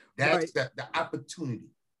 That's right. the opportunity.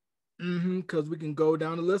 Because we can go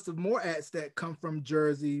down the list of more acts that come from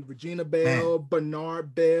Jersey. Regina Belle,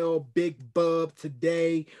 Bernard Bell, Big Bub,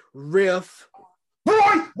 Today, Riff. Boy,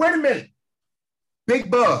 wait a minute. Big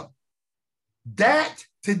Bub. That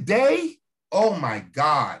Today, oh my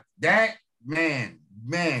God. That, man,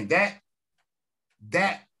 that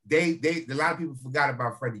a lot of people forgot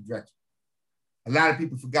about Freddie Drexler. A lot of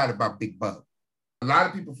people forgot about Big Bub. A lot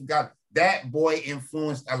of people forgot that boy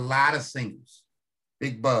influenced a lot of singers.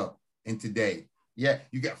 Big Bub and Today. Yeah,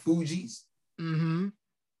 you got Fugees. Fugees.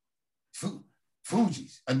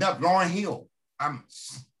 Enough. Lauryn Hill.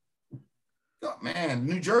 Man,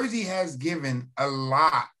 New Jersey has given a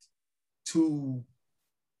lot to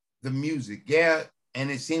the music. Yeah,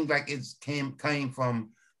 and it seems like it came from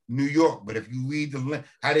New York. But if you read the link,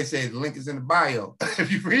 how they say the link is in the bio.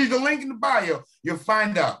 If you read the link in the bio, you'll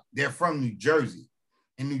find out they're from New Jersey.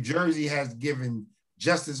 And New Jersey has given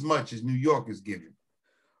just as much as New York is giving.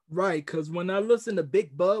 Right, because when I listen to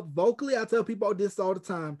Big Bub vocally, I tell people this all the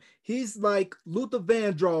time. He's like Luther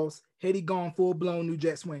Vandross had he gone full-blown New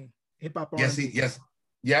Jack Swing. Hip-hop R&B.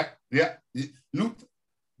 Yeah. Luther,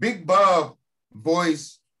 Big Bub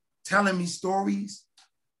voice telling me stories.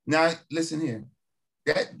 Now, listen here.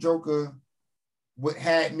 That joker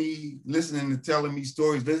had me listening to telling me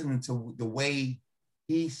stories, listening to the way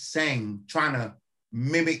he sang, trying to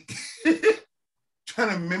mimic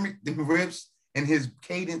the riffs and his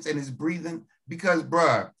cadence and his breathing, because,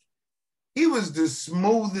 bruh, he was the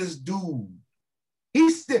smoothest dude.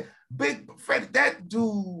 He's still, Big Fred, that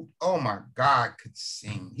dude, oh my God, could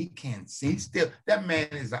sing. He can sing. That man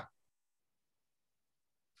is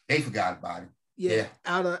they forgot about him. Yeah,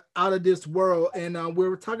 out of this world. And we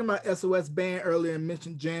were talking about SOS Band earlier and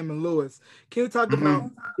mentioned Jam and Lewis. Can you talk about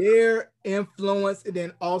their influence, and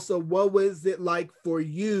then also what was it like for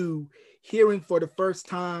you hearing for the first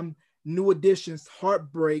time New Edition's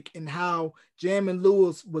Heartbreak, and how Jam and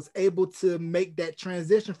Lewis was able to make that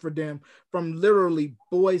transition for them from literally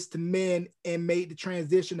Boys to Men, and made the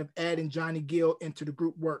transition of adding Johnny Gill into the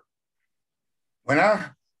group work? When I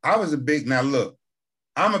was now look,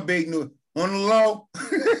 I'm a big New, on the low,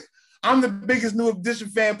 I'm the biggest New Edition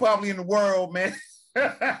fan probably in the world, man.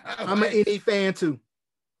 I'm an NE fan too.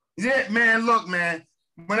 Yeah, man, look, man,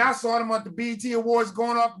 when I saw them at the BET Awards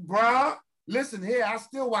going up, bruh, listen here, I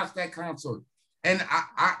still watch that concert. And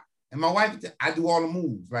I and my wife, I do all the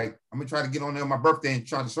moves. Like, I'm gonna try to get on there on my birthday and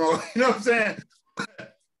try to show, you know what I'm saying?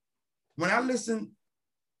 When I listen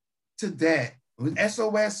to that, with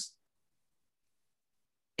SOS,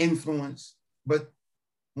 influence. But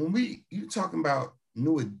when you talking about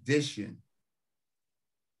New Edition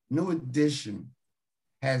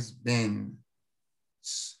has been,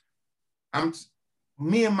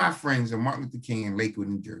 me and my friends in Martin Luther King in Lakewood,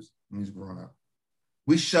 New Jersey, when we was growing up,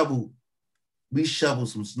 we shoveled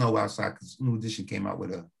some snow outside because New Edition came out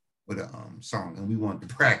with a song and we wanted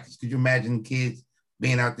to practice. Could you imagine kids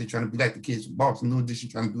being out there trying to be like the kids from Boston, New Edition,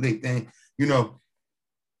 trying to do their thing, you know?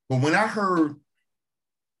 But when I heard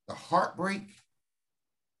The Heartbreak,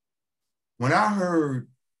 when I heard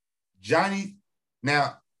Johnny,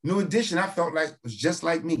 now New Edition, I felt like was just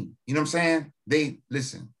like me. You know what I'm saying? They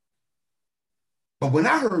listen. But when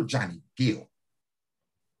I heard Johnny Gill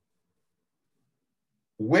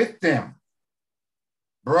with them,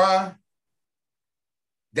 bruh,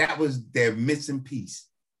 that was their missing piece.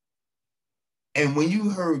 And when you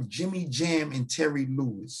heard Jimmy Jam and Terry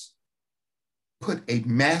Lewis put a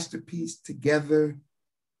masterpiece together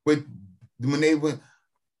with, when they went,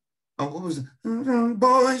 what was it?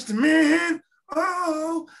 Boys to Men.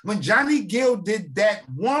 Oh, when Johnny Gill did that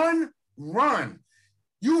one run,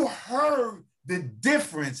 you heard the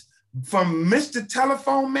difference from Mr.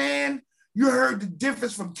 Telephone Man. You heard the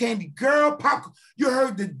difference from Candy Girl, Pop. You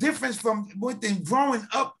heard the difference from with them growing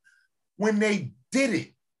up when they did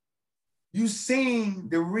it. You seen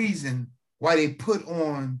the reason why they put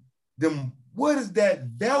on them, what is that,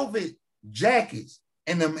 velvet jackets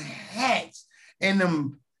and them hats and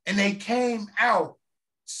them, and they came out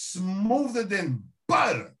smoother than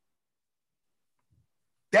butter.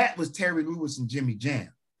 That was Terry Lewis and Jimmy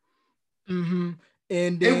Jam. Mm-hmm.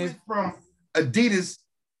 And then it went from Adidas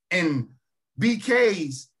and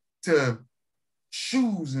BKs to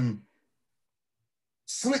shoes and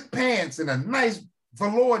slick pants and a nice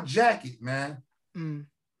velour jacket, man. Them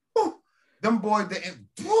boys,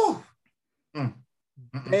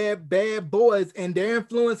 bad boys, and their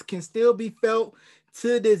influence can still be felt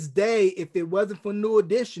to this day. If it wasn't for New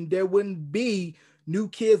Edition, there wouldn't be New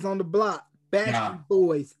Kids on the Block, Backstreet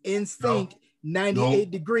Boys, NSYNC,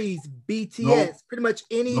 98 Degrees, BTS. Pretty much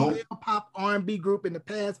any male pop R&B group in the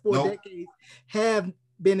past 4 decades have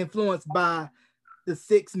been influenced by the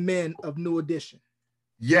 6 men of New Edition.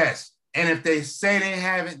 Yes, and if they say they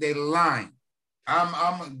haven't, they lying.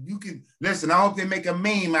 You can listen. I hope they make a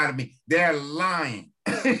meme out of me. They're lying.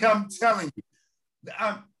 I'm telling you.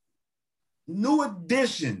 New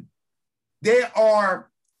Edition. They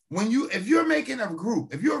are, if you're making a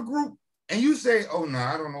group, if you're a group and you say, "Oh no,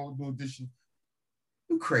 I don't know what New Edition,"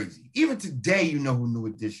 you're crazy. Even today, you know who New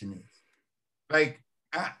Edition is. Like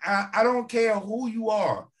I don't care who you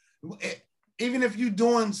are. Even if you're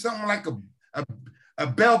doing something like a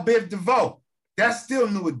Belle Biv DeVoe, that's still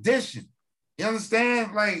New Edition. You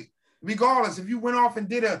understand? Like, regardless, if you went off and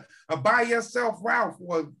did a By Yourself Ralph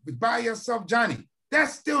or By Yourself Johnny,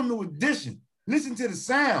 that's still New Edition. Listen to the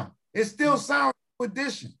sound. It still sounds New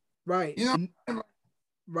Edition. Right. You know?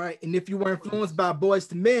 Right. And if you were influenced by Boys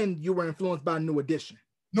to Men, you were influenced by New Edition.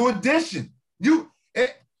 New Edition.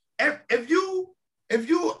 If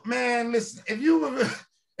you man, listen, if you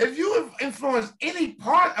have influenced any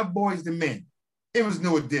part of Boys to Men, it was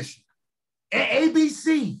New Edition.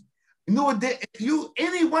 ABC, New Edition.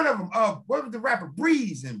 Any one of them. What was the rapper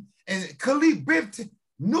Breeze and Khalid Bibb?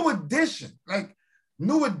 New Edition. Like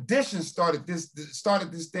New Edition started this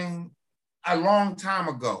thing a long time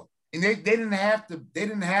ago, and they didn't have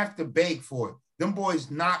to beg for it. Them boys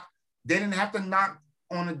they didn't have to knock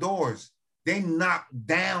on the doors. They knocked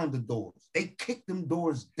down the doors. They kicked them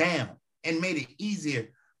doors down and made it easier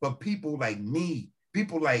for people like me,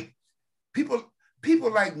 people like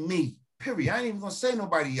me, period. I ain't even gonna say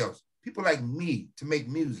nobody else. People like me to make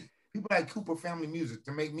music. People like Cooper Family Music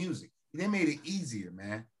to make music. They made it easier,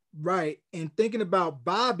 man. Right. And thinking about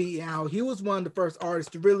Bobby and how he was one of the first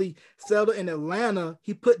artists to really settle in Atlanta,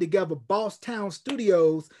 he put together Boss Town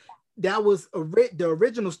Studios. That was the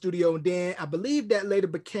original studio. And then I believe that later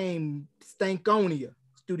became Stankonia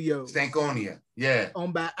Studios. Stankonia, yeah.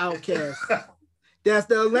 Owned by Outkast. That's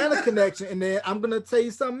the Atlanta connection. And then I'm going to tell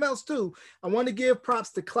you something else too. I want to give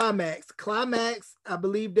props to Climax. Climax, I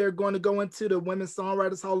believe they're going to go into the Women's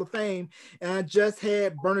Songwriters Hall of Fame. And I just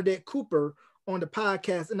had Bernadette Cooper on the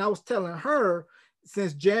podcast. And I was telling her,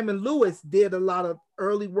 since Jam and Lewis did a lot of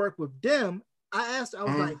early work with them, I asked her, I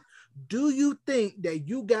was like, do you think that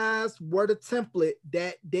you guys were the template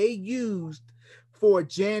that they used for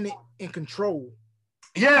Janet and Control?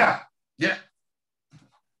 Yeah. Yeah.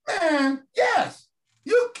 Man, yes.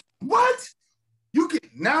 You can,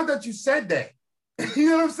 now that you said that, you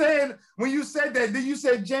know what I'm saying? When you said that, then you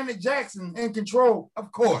said Janet Jackson and Control,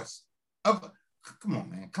 of course. Come on,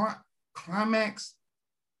 man. Climax.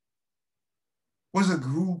 was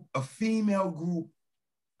a female group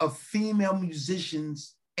of female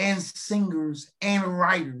musicians and singers and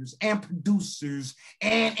writers and producers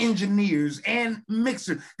and engineers and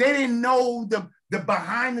mixers. They didn't know the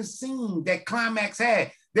behind the scene that Climax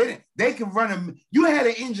had. They could run you had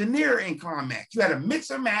an engineer in Climax. You had a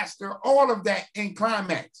mixer master, all of that in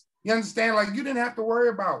Climax. You understand? Like you didn't have to worry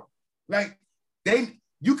about, like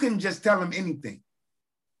you couldn't just tell them anything.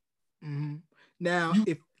 Mm-hmm. Now,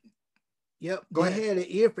 go ahead. An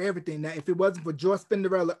ear for everything. Now, if it wasn't for George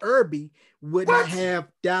Spinderella Irby, would not have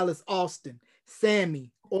Dallas Austin,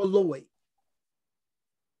 Sammy, or Lloyd.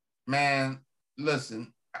 Man,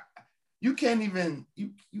 listen, you can't even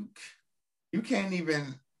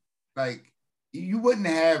like you wouldn't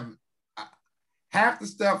have half the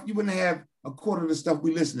stuff. You wouldn't have a quarter of the stuff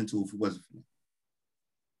we listening to if it wasn't for me.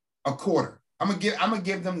 A quarter. I'm gonna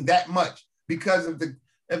give them that much because of the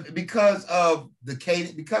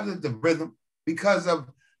cadence, because of the rhythm, because of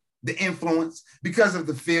the influence, because of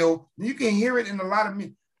the feel. You can hear it in a lot of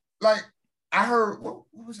music. Like I heard, what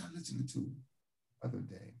was I listening to the other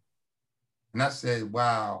day? And I said,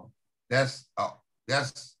 wow, that's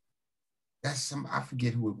some, I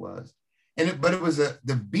forget who it was. But it was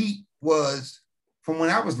the beat was from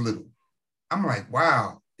when I was little. I'm like,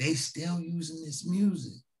 wow, they still using this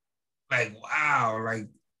music. Like, wow, like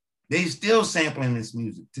they still sampling this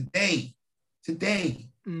music today.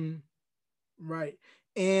 Right.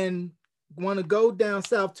 And want to go down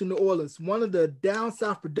south to New Orleans. One of the down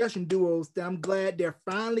south production duos that I'm glad they're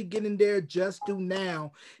finally getting their just due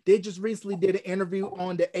now. They just recently did an interview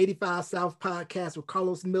on the 85 South podcast with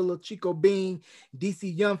Carlos Miller, Chico Bean,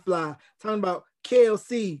 DC Youngfly, talking about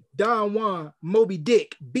KLC, Don Juan, Moby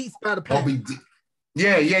Dick, Beats by the Pound. Moby Dick.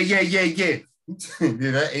 Yeah. Yeah,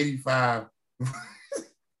 that 85.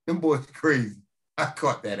 Them boys crazy. I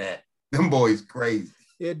caught that at. Them boys crazy.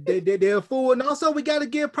 They're a fool. And also, we got to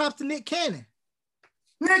give props to Nick Cannon.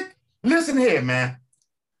 Nick, listen here, man.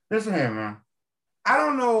 I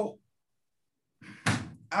don't know.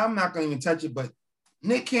 I'm not going to even touch it, but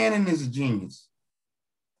Nick Cannon is a genius.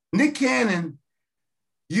 Nick Cannon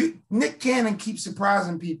keeps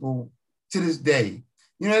surprising people to this day.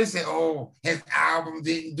 You know, they say, oh, his album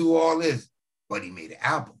didn't do all this, but he made an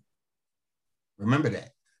album. Remember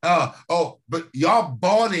that. But y'all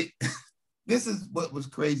bought it. This is what was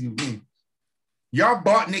crazy with me. Y'all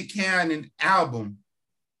bought Nick Cannon album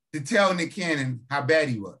to tell Nick Cannon how bad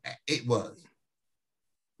it was.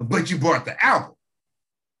 But you bought the album.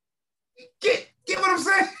 Get what I'm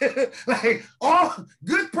saying? Like, all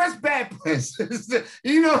good press, bad press.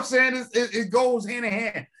 You know what I'm saying? It goes hand in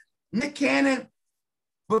hand. Nick Cannon,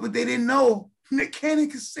 but they didn't know Nick Cannon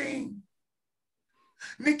could sing.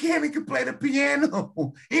 Nick Cannon could play the piano.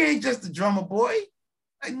 He ain't just a drummer boy.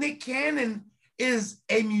 Like, Nick Cannon is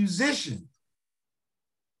a musician,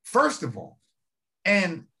 first of all.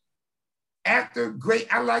 And actor, great.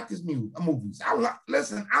 I like his movies.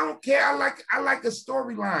 Listen, I don't care. I like a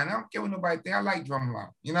storyline. I don't care what nobody thinks. I like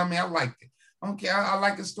Drumline. You know what I mean? I like it. I don't care. I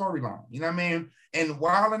like a storyline. You know what I mean? And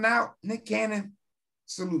Wildin' Out, Nick Cannon,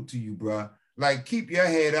 salute to you, bro. Like, keep your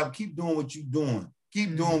head up. Keep doing what you're doing.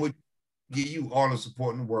 Keep doing what give you all the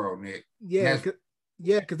support in the world, Nick. Yeah,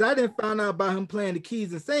 because I didn't find out about him playing the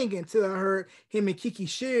keys and singing until I heard him and Kiki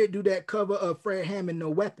Sheard do that cover of Fred Hammond, No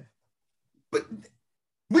Weapon. But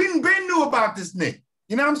we been knew about this Nick.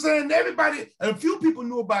 You know what I'm saying? A few people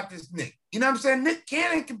knew about this Nick. You know what I'm saying?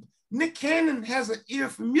 Nick Cannon has an ear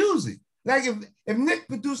for music. Like if Nick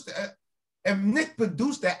produced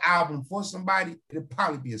that album for somebody, it'd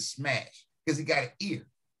probably be a smash because he got an ear.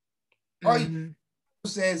 All he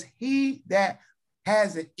says, he that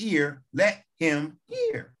has an ear, let him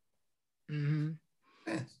hear.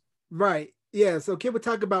 Yes. Right. Yeah. So can we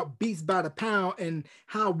talk about Beats by the Pound and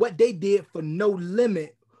how what they did for No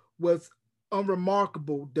Limit was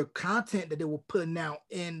unremarkable, the content that they were putting out.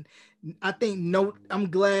 And I think I'm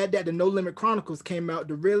glad that the No Limit Chronicles came out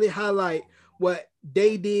to really highlight what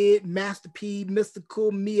they did. Master P, Mr.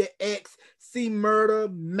 Cool, Mia X, C Murder,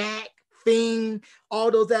 Mac, Fiend,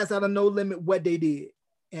 all those acts out of No Limit, what they did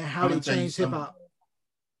and how they changed hip hop.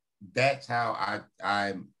 That's how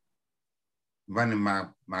I'm running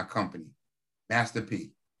my company. Master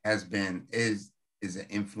P is an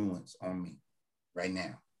influence on me right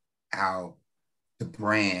now. How to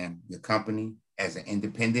brand your company as an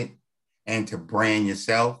independent and to brand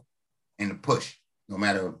yourself and to push, no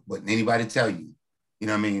matter what anybody tell you. You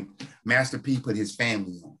know what I mean? Master P put his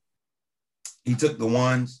family on. He took the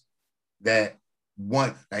ones that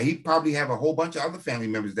want, like, he probably have a whole bunch of other family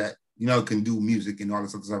members that, you know, can do music and all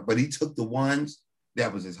this other stuff, but he took the ones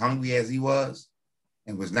that was as hungry as he was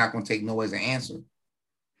and was not going to take no as an answer.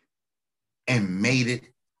 and made it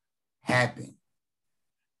happen.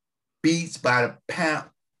 Beats by the pound.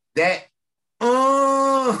 That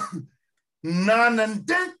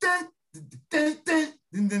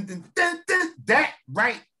that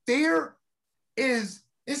right there is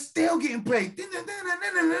it's still getting played.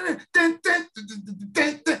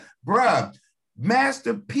 Bruh,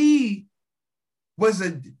 Master P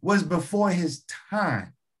was before his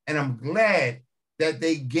time. And I'm glad that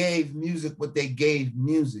they gave music what they gave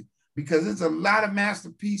music, because there's a lot of Master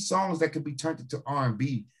P songs that could be turned into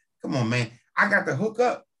R&B. Come on, man. I got the hook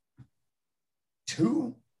up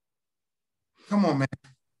too. Come on, man.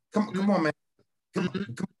 Come on, man. Come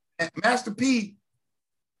on. Master P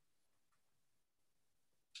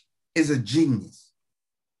is a genius.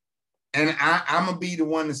 And I'm going to be the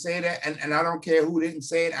one to say that. And I don't care who didn't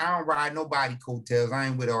say it. I don't ride nobody coattails. I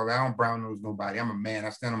ain't with all that. I don't brown nose nobody. I'm a man. I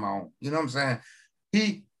stand on my own. You know what I'm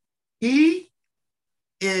saying? He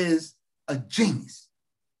is a genius.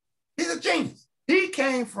 He's a genius. He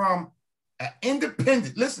came from an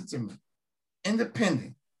independent, listen to me,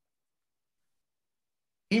 independent.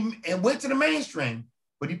 He went to the mainstream,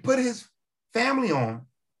 but he put his family on,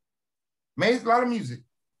 made a lot of music,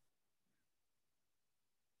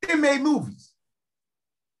 then made movies,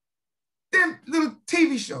 then little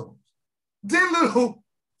TV shows, then little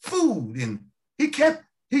food, and he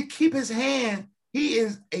keep his hand. He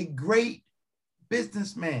is a great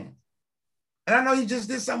businessman. And I know he just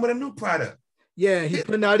did something with a new product. Yeah, he's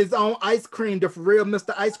putting out his own ice cream, the for real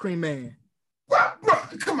Mr. Ice Cream Man.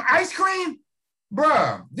 Bruh, come on, ice cream?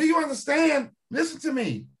 Bruh, do you understand? Listen to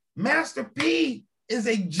me. Master P is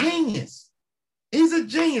a genius. He's a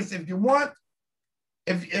genius. If you want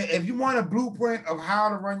a blueprint of how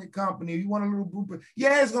to run your company, you want a little blueprint,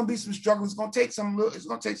 yeah, it's gonna be some struggle. It's gonna take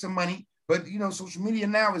some money, but you know, social media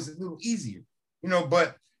now is a little easier, you know,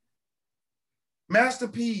 but Master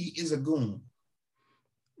P is a goon.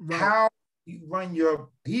 Right. How you run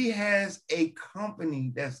he has a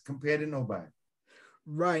company that's compared to nobody.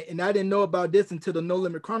 Right. And I didn't know about this until the No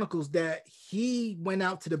Limit Chronicles, that he went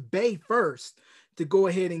out to the Bay first to go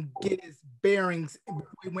ahead and get his bearings before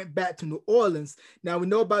he went back to New Orleans. Now we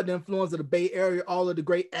know about the influence of the Bay Area, all of the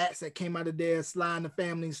great acts that came out of there: Sly and the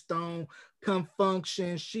Family Stone, Con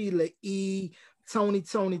Function, Sheila E., Tony,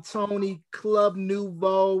 Club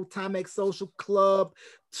Nouveau, Timex Social Club,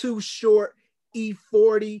 Too Short,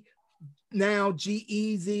 E40, now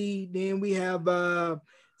G-Eazy. Then we have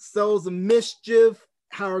Souls of Mischief,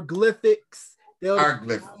 Hieroglyphics,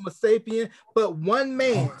 Homo Sapien. But one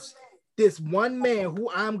man, this one man who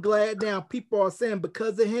I'm glad now people are saying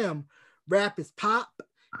because of him, rap is pop.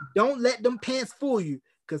 Don't let them pants fool you,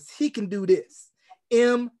 because he can do this.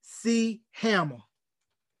 MC Hammer.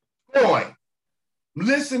 Boy,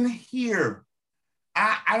 listen here.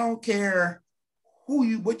 I don't care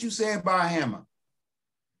what you say about Hammer.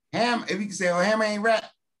 Hammer, if you can say, oh, Hammer ain't rap.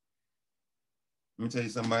 Let me tell you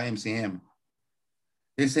something about MC Hammer.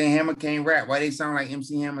 They say Hammer can't rap. Why they sound like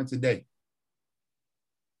MC Hammer today?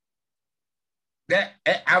 That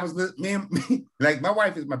I was me, like my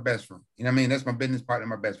wife is my best friend. You know what I mean? That's my business partner,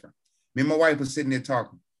 my best friend. Me and my wife was sitting there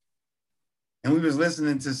talking, and we was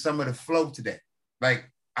listening to some of the flow today. Like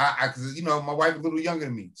cause you know my wife is a little younger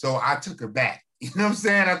than me, so I took her back. You know what I'm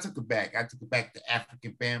saying? I took her back to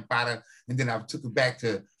African Bambaataa, and then I took her back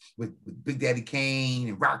to with Big Daddy Kane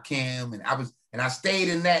and Rakim, and I stayed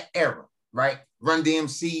in that era, right? Run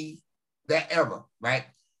DMC, that era, right?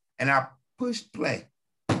 And I pushed play,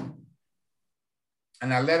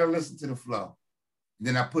 and I let her listen to the flow. And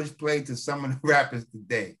then I pushed play to some of the rappers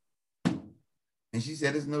today, and she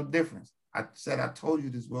said, "There's no difference." I said, "I told you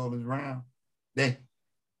this world is round."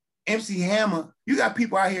 MC Hammer, you got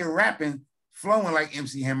people out here rapping, flowing like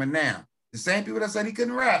MC Hammer now. The same people that said he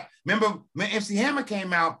couldn't rap. Remember when MC Hammer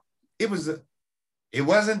came out, it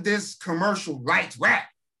wasn't this commercial lights rap.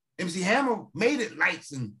 MC Hammer made it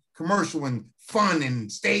lights and commercial and fun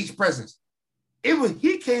and stage presence.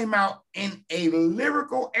 He came out in a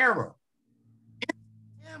lyrical era.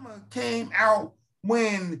 MC Hammer came out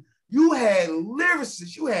when you had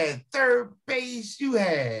lyricists, you had Third Bass, you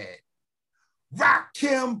had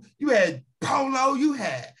Rakim, you had Polo, you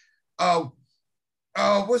had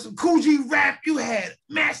what's some Kool G Rap, you had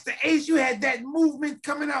Master Ace, you had that movement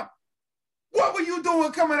coming out. What were you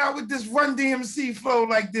doing coming out with this Run DMC flow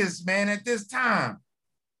like this, man, at this time?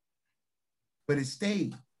 But it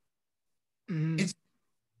stayed. Mm-hmm. It's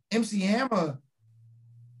MC Hammer.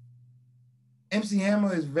 MC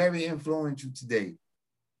Hammer is very influential today.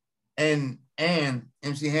 And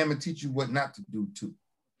MC Hammer teach you what not to do too.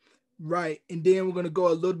 Right. And then we're going to go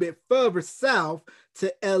a little bit further south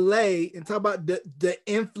to LA and talk about the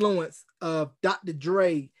influence of Dr.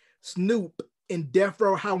 Dre, Snoop and Death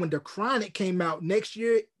Row, how when The Chronic came out next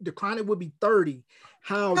year, The Chronic would be 30,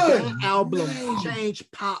 how that album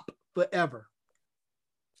changed pop forever.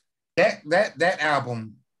 That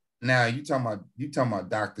album, now you talking about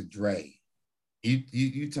Dr. Dre.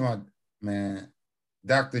 You talking about, man,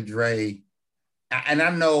 Dr. Dre, and I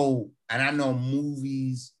know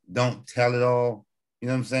movies don't tell it all. You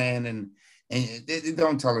know what I'm saying? And it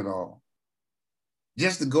don't tell it all.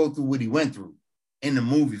 Just to go through what he went through in the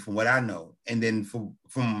movie, from what I know, and then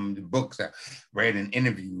from the books I've read and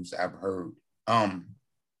interviews I've heard,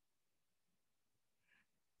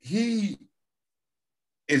 he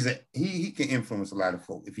can influence a lot of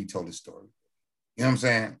folk if he told a story. You know what I'm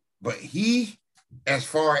saying? But he, as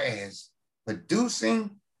far as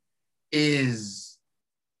producing, is,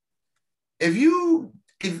 if you're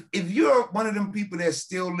one of them people that's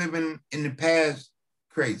still living in the past,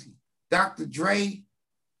 crazy. Dr. Dre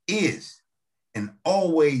is and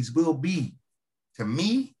always will be, to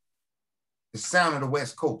me, the sound of the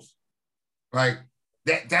West Coast. Like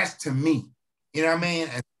that's to me. You know what I mean?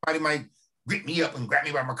 And somebody might grip me up and grab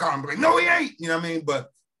me by my collar and be like, no, he ain't. You know what I mean?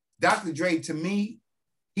 But Dr. Dre, to me,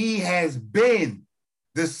 he has been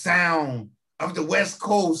the sound of the West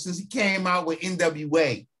Coast since he came out with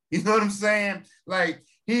NWA. You know what I'm saying? Like,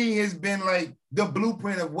 he has been like the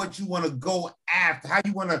blueprint of what you want to go after, how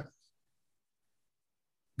you want to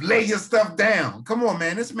lay your stuff down. Come on,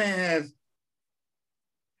 man. This man has,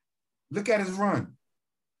 look at his run.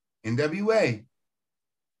 NWA.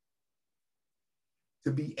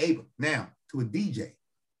 To be able, now, to a DJ,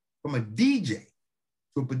 from a DJ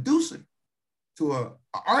to a producer, to an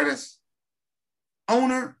artist,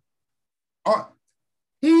 owner,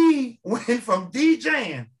 he went from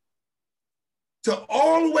DJing to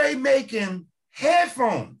all the way making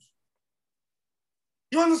headphones.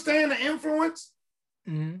 You understand the influence?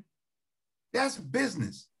 Mm-hmm. That's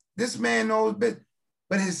business. This man knows business.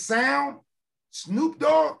 But his sound, Snoop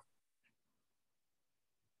Dogg,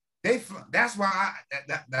 that's why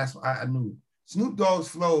I knew Snoop Dogg's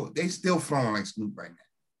flow. They still flowing like Snoop right now.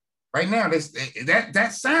 Right now,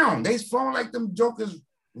 that sound, they flowing like them jokers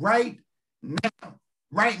right now.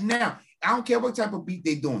 Right now, I don't care what type of beat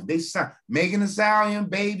they doing. They sound, Megan Thee Stallion,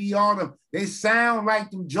 Baby, all them. They sound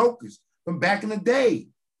like them jokers from back in the day.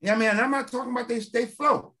 You know what I mean? And I'm not talking about they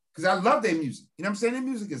flow, because I love their music. You know what I'm saying? Their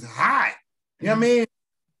music is hot. You know what I mean?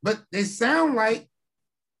 But they sound like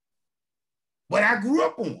what I grew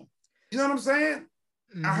up on. You know what I'm saying?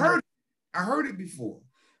 Mm-hmm. I heard it before.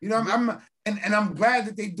 You know, I'm glad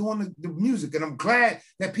that they're doing the music, and I'm glad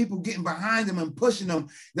that people getting behind them and pushing them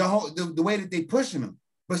the way that they pushing them.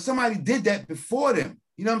 But somebody did that before them.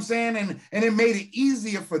 You know what I'm saying? And it made it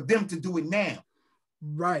easier for them to do it now.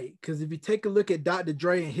 Right, because if you take a look at Dr.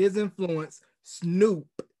 Dre and his influence, Snoop,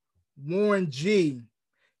 Warren G,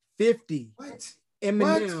 50,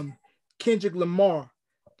 Eminem, Kendrick Lamar,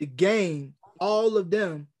 The Game, all of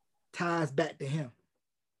them ties back to him.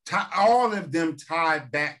 All of them tied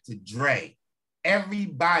back to Dre.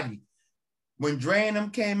 Everybody. When Dre and them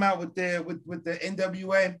came out with the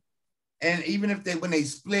NWA, and even when they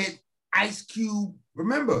split, Ice Cube,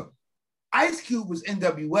 remember, Ice Cube was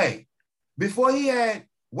NWA. Before he had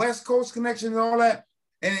West Coast Connection and all that,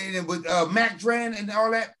 and with Mac Dre and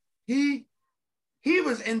all that, he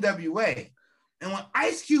was NWA. And when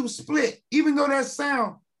Ice Cube split, even though that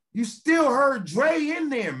sound, you still heard Dre in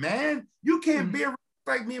there, man. You can't be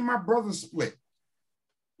like me and my brother split.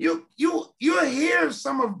 You'll hear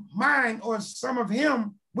some of mine or some of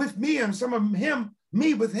him with me and some of him,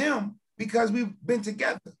 me with him, because we've been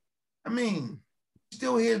together. I mean, you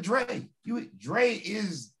still hear Dre. Dre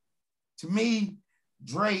is, to me,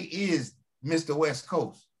 Dre is Mr. West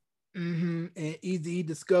Coast. Mm-hmm. And Eazy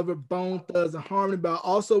discovered Bone Thugs and Harmony, but I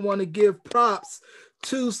also want to give props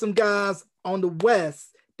to some guys on the West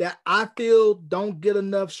that I feel don't get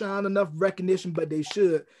enough shine, enough recognition, but they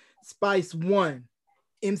should. Spice One,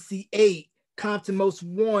 MC8, Compton Most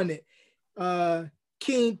Wanted,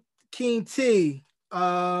 King T.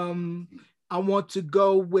 I want to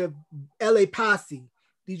go with LA Posse,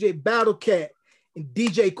 DJ Battlecat, and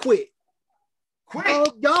DJ Quick.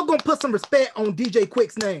 Y'all gonna put some respect on DJ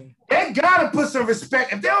Quick's name. They gotta put some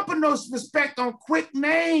respect. If they don't put no respect on Quick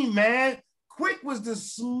name, man, Quick was the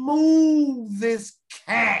smoothest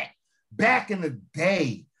cat back in the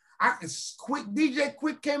day. DJ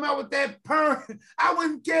Quick came out with that perm. I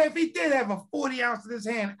wouldn't care if he did have a 40 ounce in his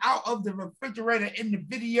hand out of the refrigerator in the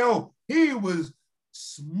video. He was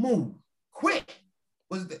smooth. Quick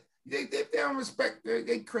was they don't respect,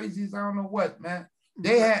 they crazies. I don't know what, man.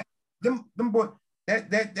 They had them boy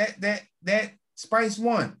that Spice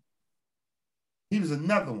One. He was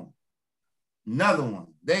another one. Another one.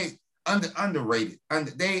 They underrated.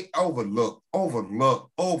 They overlooked.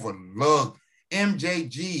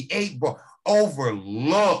 MJG, 8 Ball,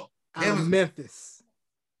 overlooked. Out of Memphis.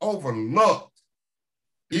 Overlooked.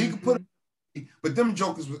 You can put it, but them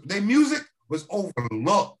jokers, their music was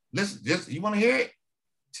overlooked. Listen, just you want to hear it?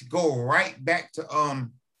 To go right back to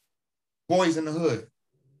Boys in the Hood.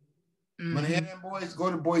 When hear them boys, go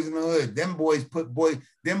to Boys in the Hood. Them boys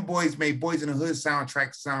made Boys in the Hood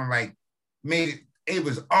soundtrack sound like it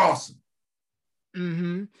was awesome.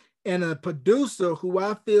 And a producer who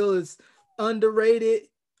I feel is underrated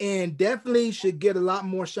and definitely should get a lot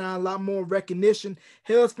more shine, a lot more recognition.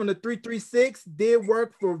 Hails from the 336, did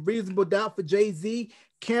work for Reasonable Doubt for Jay-Z,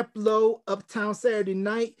 Camp Low, Uptown Saturday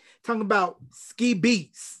Night, talking about Ski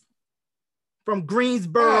Beats from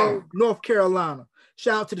Greensboro, North Carolina.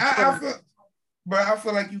 Shout out to the I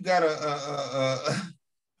feel like you gotta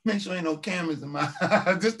make sure ain't no cameras in my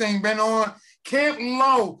this thing been on. Camp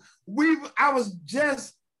Low. I was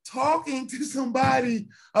just talking to somebody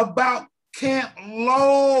about Camp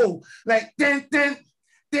Low. Like yo,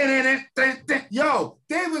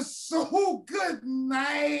 they was so good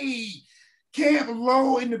night. Camp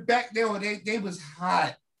Low in the back there, they was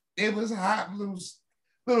hot. They was hot, little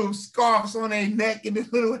scarves on their neck and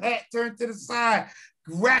this little hat turned to the side,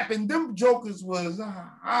 rapping. Them jokers was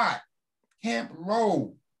hot. Camp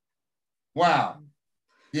Low. Wow.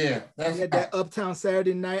 Yeah, that's that Uptown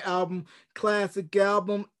Saturday Night album, classic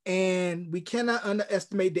album, and we cannot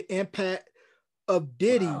underestimate the impact of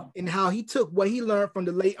Diddy and how he took what he learned from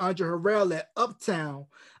the late Andre Harrell at Uptown,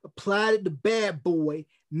 applied it to Bad Boy,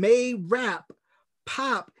 made rap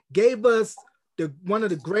pop, gave us one of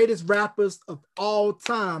the greatest rappers of all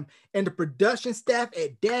time, and the production staff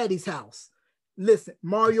at Daddy's House. Listen,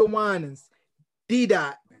 Mario Winans,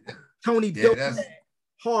 D-Dot, Tony Dope,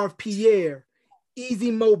 Harv Pierre,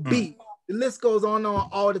 Easy Mo Beat. The list goes on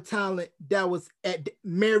all the talent that was at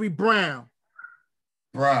Mary Brown.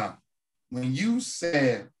 Bruh, when you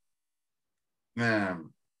said, man,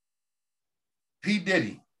 P.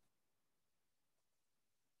 Diddy,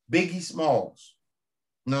 Biggie Smalls,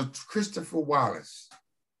 Christopher Wallace,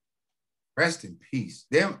 rest in peace.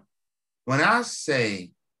 When I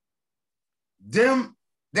say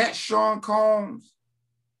that Sean Combs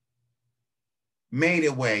made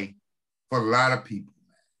a way for a lot of people.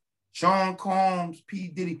 Sean Combs, P.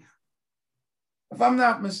 Diddy. If I'm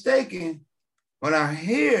not mistaken, when I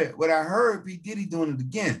heard P. Diddy doing it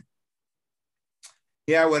again.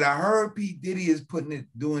 Yeah, what I heard P. Diddy is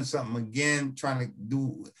doing something again, trying to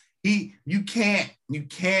do. You can't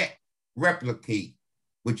replicate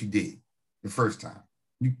what you did the first time.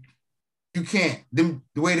 You can't. The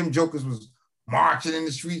way them jokers was marching in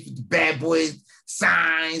the streets with the Bad Boys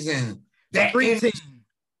signs and that energy.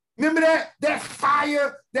 Remember that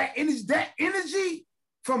fire, that energy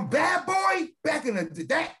from Bad Boy back in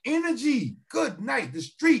that energy. Good night, the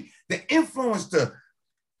street, the influence, the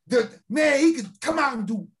man, he could come out and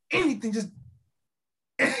do anything, just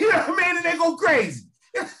you know what I mean, and they go crazy.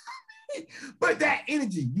 But that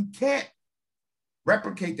energy, you can't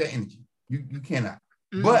replicate that energy. You cannot.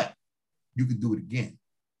 But you can do it again.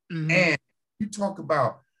 And you talk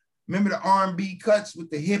about, remember the R&B cuts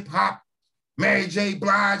with the hip hop, Mary J.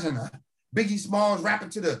 Blige and Biggie Smalls rapping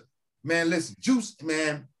to the, man, listen, Juice,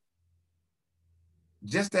 man,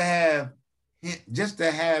 just to have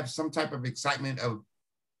some type of excitement of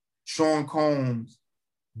Sean Combs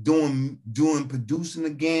producing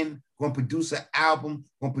again, going to produce an album,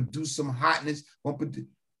 going to produce some hotness,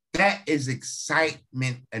 that is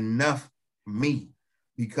excitement enough for me,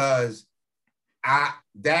 because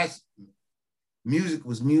music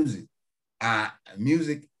was music.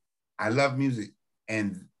 I love music.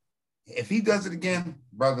 And if he does it again,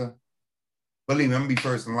 brother, believe me, I'm gonna be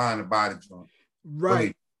first in line to buy the joint.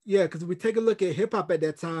 Right. Yeah, because if we take a look at hip hop at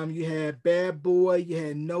that time, you had Bad Boy, you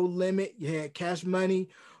had No Limit, you had Cash Money,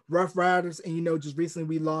 Rough Riders, and just recently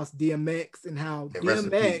we lost DMX, and how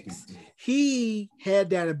DMX, he had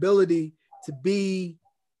that ability to be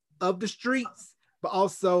of the streets, but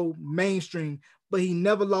also mainstream, but he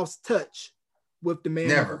never lost touch with the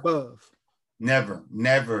man above. Never.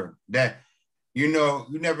 That you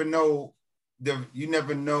never know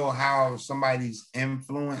how somebody's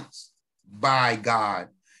influenced by God.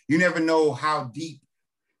 You never know how deep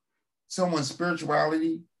someone's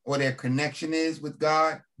spirituality or their connection is with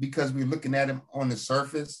God, because we're looking at him on the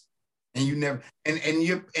surface, and you never and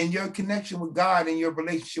your connection with God and your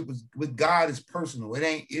relationship with God is personal. It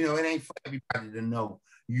ain't for everybody to know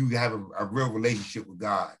you have a real relationship with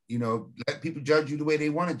God. Let people judge you the way they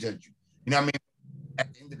want to judge you. You know what I mean?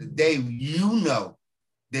 At the end of the day, you know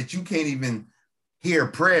that you can't even hear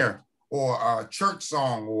prayer or a church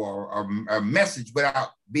song or a message without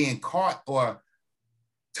being caught or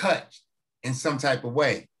touched in some type of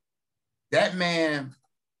way. That man,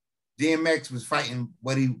 DMX, was fighting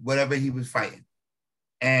whatever he was fighting.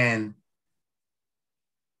 And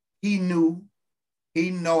he know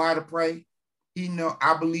how to pray.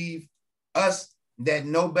 I believe us that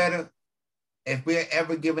know better, if we're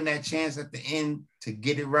ever given that chance at the end to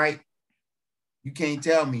get it right, you can't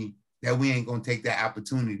tell me that we ain't gonna take that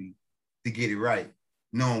opportunity to get it right,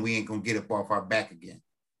 knowing we ain't gonna get up off our back again.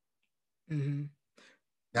 Mm-hmm.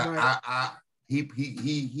 Right.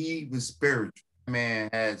 He was spiritual. Man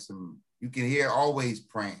had some, you can hear always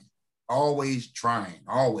praying, always trying,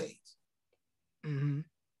 always. Mm-hmm.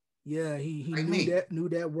 Yeah, he like knew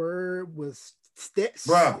that word was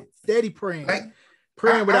steady praying,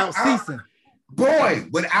 praying without ceasing. Boy,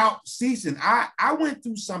 without ceasing. I went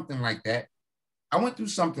through something like that.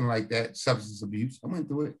 Substance abuse. I went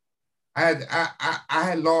through it.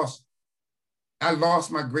 I lost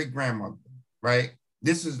my great grandmother. Right.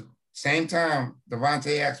 This is same time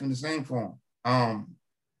Devontae asked me the same form. I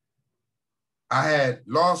had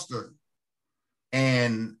lost her,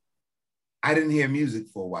 and I didn't hear music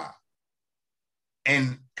for a while.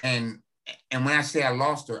 And when I say I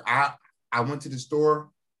lost her, I went to the store,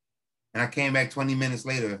 and I came back 20 minutes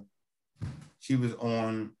later. She was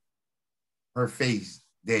on her face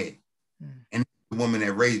dead. And the woman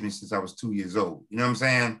that raised me since I was 2 years old. You know what I'm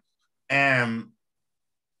saying? And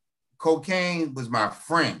cocaine was my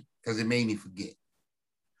friend because it made me forget.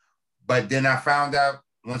 But then I found out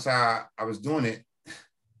once I was doing it,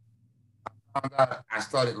 I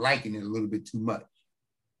started liking it a little bit too much.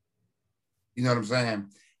 You know what I'm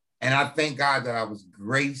saying? And I thank God that I was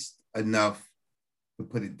graced enough to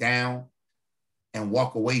put it down and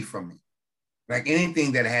walk away from it. Like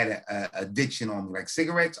anything that had an addiction on me, like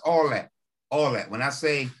cigarettes, all that. When I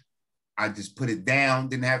say I just put it down,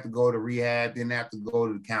 didn't have to go to rehab, didn't have to go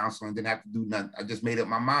to the counseling, didn't have to do nothing. I just made up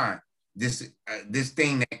my mind. This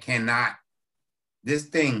thing,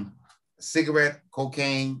 cigarette,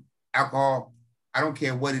 cocaine, alcohol, I don't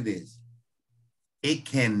care what it is. It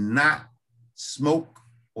cannot smoke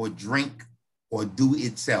or drink or do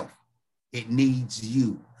itself. It needs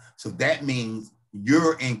you. So that means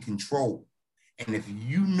you're in control. And if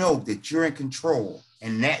you know that you're in control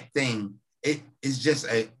and that thing, it's just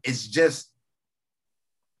a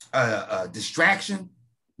distraction,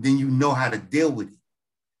 then you know how to deal with it.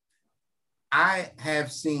 I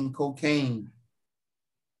have seen cocaine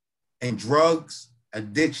and drugs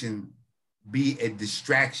addiction be a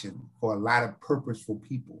distraction for a lot of purposeful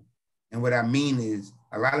people. And what I mean is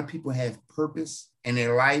a lot of people have purpose in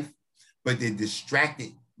their life, but they're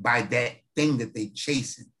distracted by that thing that they're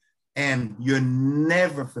chasing. And you'll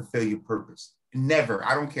never fulfill your purpose. Never.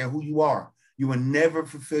 I don't care who you are. You will never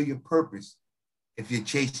fulfill your purpose if you're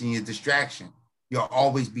chasing your distraction. You'll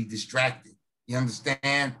always be distracted. You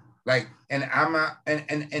understand? Like, and I'm not,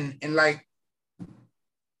 and like,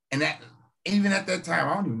 and that, even at that time,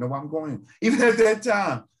 I don't even know where I'm going. Even at that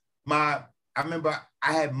time, I remember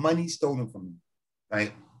I had money stolen from me.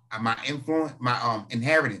 Like my influence, my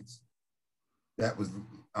inheritance that was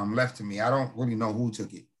left to me. I don't really know who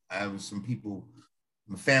took it. I was some people,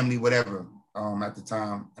 my family, whatever, at the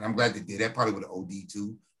time, and I'm glad they did. That probably would have OD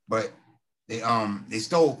too, but they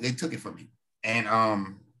took it from me, and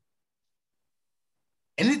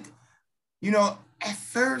it, you know, at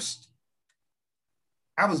first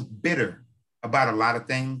I was bitter about a lot of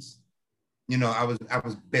things. You know, I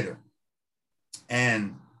was bitter,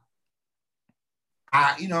 and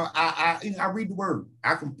I read the word.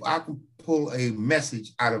 I can pull a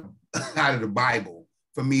message out of the Bible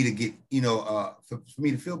for me to get, for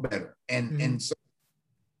me to feel better. And so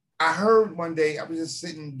I heard one day, I was just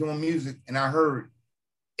sitting doing music, and I heard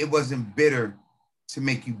it wasn't bitter to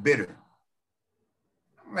make you bitter.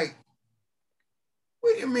 I'm like,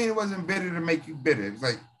 what do you mean it wasn't bitter to make you bitter? It's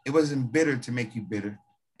like, it wasn't bitter to make you bitter.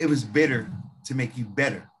 It was bitter to make you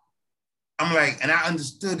better. I'm like, and I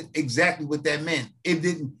understood exactly what that meant.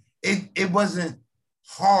 It wasn't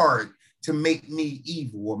hard to make me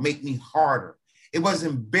evil or make me harder. It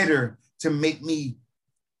wasn't bitter to make me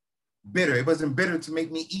bitter. It wasn't bitter to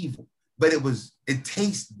make me evil, but it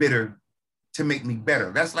tastes bitter to make me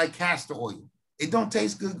better. That's like castor oil. It don't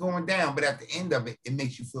taste good going down, but at the end of it, it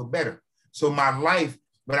makes you feel better. So my life,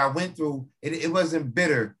 what I went through, it wasn't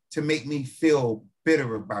bitter to make me feel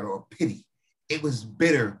bitter about it or pity. It was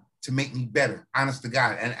bitter to make me better, honest to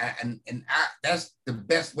God. And that's the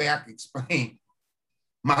best way I can explain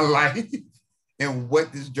my life and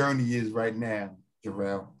what this journey is right now,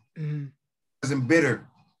 Jarrell. Mm-hmm. It wasn't bitter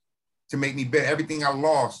to make me better. Everything I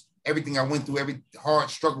lost everything I went through, every hard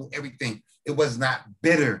struggle, everything. It was not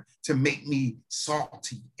bitter to make me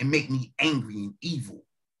salty and make me angry and evil.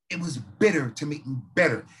 It was bitter to make me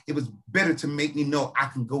better. It was bitter to make me know I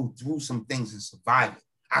can go through some things and survive it.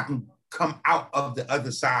 I can come out of the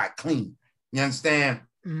other side clean. You understand?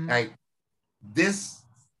 Mm-hmm. Like this,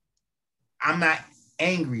 I'm not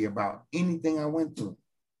angry about anything I went through.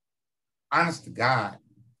 Honest to God,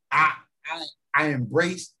 I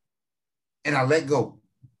embraced and I let go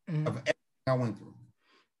mm-hmm. of everything I went through.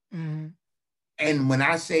 Mm-hmm. And when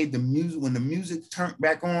I say the music, when the music turned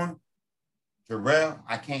back on, Jarrell,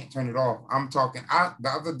 I can't turn it off. I'm talking, the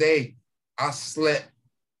other day, I slept.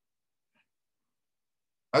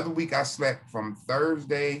 Other week, I slept from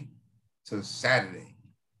Thursday to Saturday.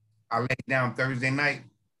 I laid down Thursday night,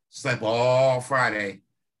 slept all Friday,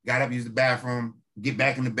 got up, used the bathroom, get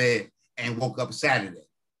back in the bed, and woke up Saturday.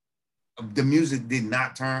 The music did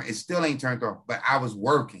not turn. It still ain't turned off, but I was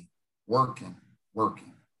working.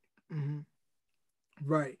 Mm-hmm.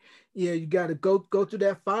 Right. Yeah, you got to go through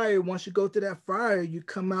that fire. Once you go through that fire, you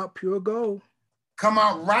come out pure gold. Come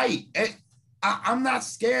out right. I'm not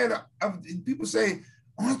scared of people say,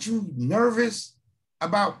 aren't you nervous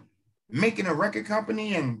about making a record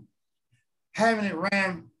company and having it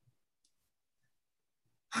ran?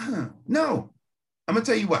 No. I'm going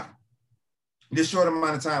to tell you what. In this short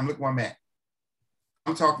amount of time, look where I'm at.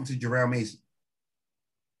 I'm talking to Jarrell Mason.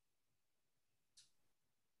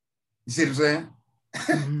 You see what I'm saying?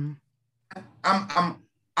 Mm-hmm.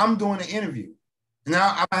 I'm doing an interview.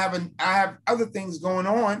 Now I have other things going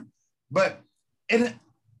on, but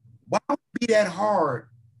why would it be that hard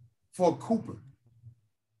for Cooper?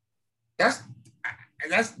 That's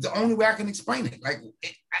the only way I can explain it. Like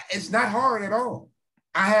it's not hard at all.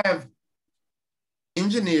 I have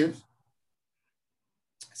engineers,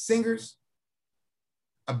 singers,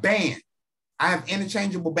 a band. I have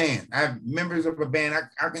interchangeable band. I have members of a band. I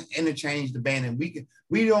can interchange the band, and we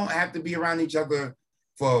don't have to be around each other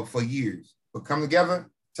for years. But come together,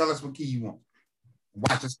 tell us what key you want.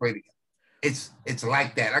 Watch us play together. It's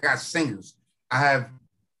like that. I got singers. I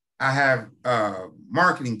have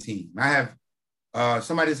marketing team. I have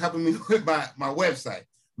somebody that's helping me with my website.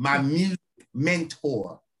 My music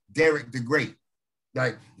mentor, Derek the Great.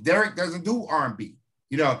 Like Derek doesn't do R&B.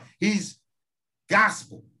 You know, he's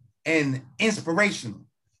gospel and inspirational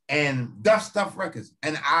and Duff Stuff Records.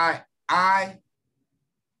 And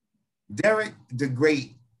Derek the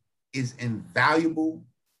Great is invaluable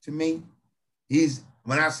to me.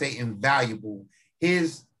 When I say invaluable,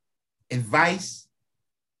 his advice,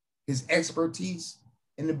 his expertise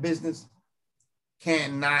in the business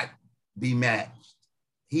cannot be matched.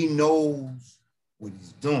 He knows what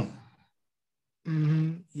he's doing.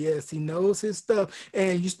 Mm-hmm. Yes, he knows his stuff.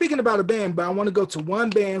 And you're speaking about a band, but I want to go to one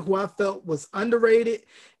band who I felt was underrated.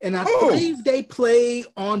 And I believe they played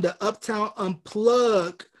on the Uptown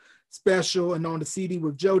Unplugged special and on the CD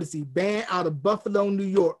with Jodeci, band out of Buffalo, New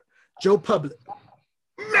York, Joe Public.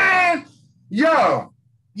 Man, yo,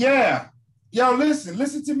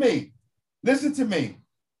 listen to me. Listen to me.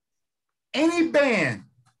 Any band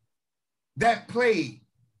that played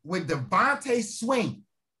with Devontae Swing,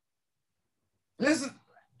 listen,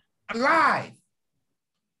 live,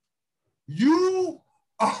 you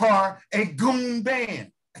are a goon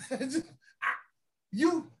band.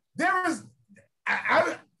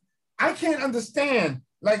 I can't understand,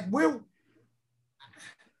 like, who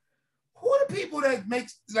are the people that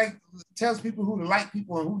tells people who to like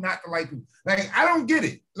people and who not to like people? Like, I don't get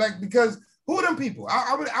it. Like, because who are them people?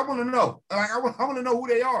 I want to know. Like, I want to know who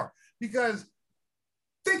they are. Because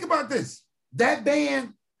think about this. That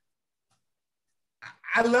band,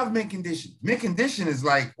 I love Mint Condition. Mint Condition is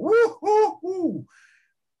like, woo, woo, woo.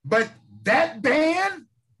 But that band,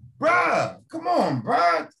 bruh, come on,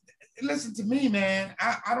 bruh. Listen to me, man.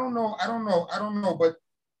 I don't know. But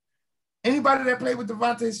anybody that played with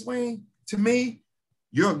Devontae Swing, to me,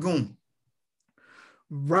 you're a goon.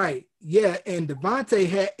 Right. Yeah. And Devontae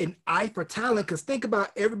had an eye for talent, because think about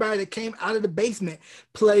everybody that came out of the basement.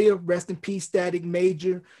 Player, rest in peace, Static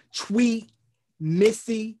Major, Tweet,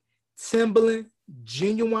 Missy, Timbaland,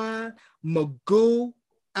 Genuine, Magoo.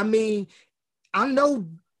 I mean, I know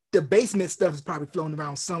the basement stuff is probably floating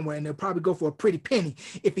around somewhere, and they'll probably go for a pretty penny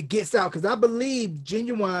if it gets out, because I believe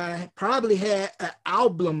Genuine probably had an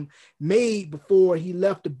album made before he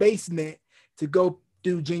left the basement to go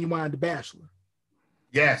do Genuine the Bachelor.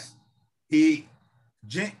 Yes.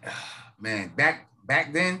 Man,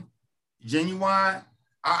 back then, Genuine,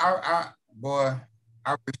 I wish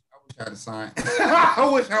I had a sign. I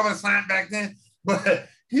wish I would have signed back then. But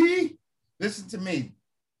listen to me,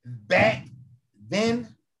 back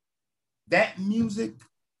then, that music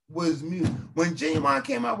was music. When Genuine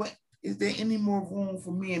came out with, is there any more room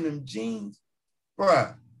for me in them jeans?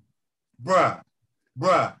 Bruh.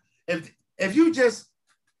 If you just,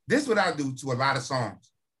 this is what I do to a lot of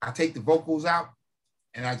songs. I take the vocals out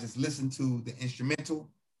and I just listen to the instrumental.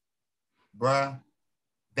 Bruh,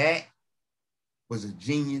 that was a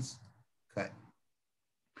genius cut.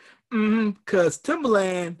 Because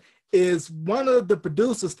Timbaland is one of the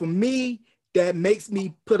producers for me that makes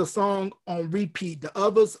me put a song on repeat. The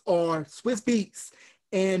others are Swiss Beats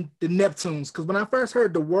and the Neptunes. Because when I first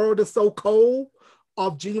heard The World Is So Cold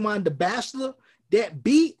off Genuine the Bachelor, that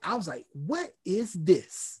beat, I was like, what is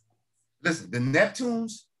this? Listen, the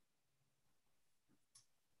Neptunes,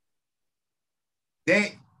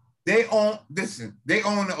 they own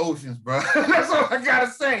the oceans, bro. That's all I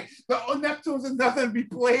gotta say. The Neptunes is nothing to be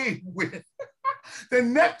played with. The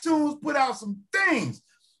Neptunes put out some things.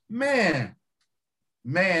 Man,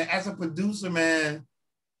 as a producer, man,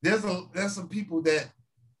 there's some people that,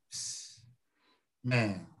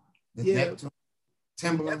 man, the Neptunes,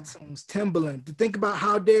 Timbaland. To think about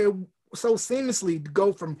how they're so seamlessly to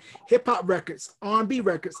go from hip hop records, R&B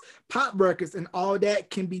records, pop records, and all that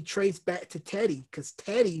can be traced back to Teddy, because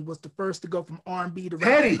Teddy was the first to go from R&B to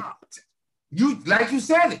Teddy. Pop. You like you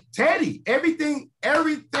said it, Teddy. Everything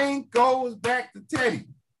goes back to Teddy.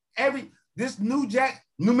 This New Jack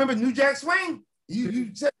Swing.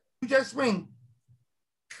 You said New Jack Swing.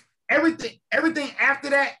 Everything after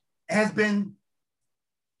that has been.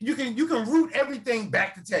 You can root everything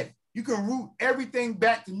back to Teddy. You can root everything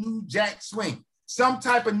back to New Jack Swing. Some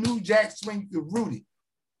type of New Jack Swing, you can root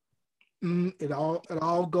it. It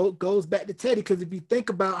all goes back to Teddy, because if you think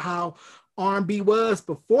about how R&B was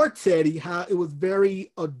before Teddy, how it was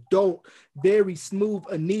very adult, very smooth.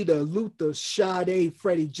 Anita, Luther, Sade,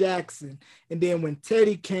 Freddie Jackson. And then when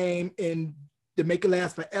Teddy came and the Make It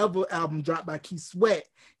Last Forever album dropped by Keith Sweat,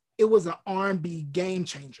 it was an R&B game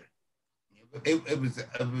changer. It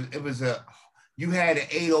was a, you had an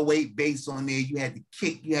 808 bass on there, you had the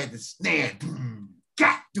kick, you had the snare.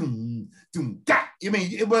 I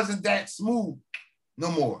mean, it wasn't that smooth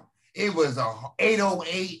no more. It was a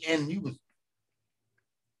 808 and you was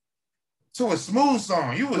to a smooth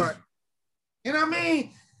song. You was, right. You know what I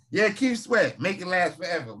mean? Yeah, Keith Sweat, Make It Last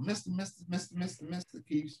Forever. Mr.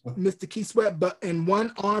 Keith Sweat. Mr. Keith Sweat, but in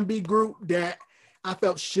one R&B group that I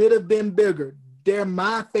felt should have been bigger. They're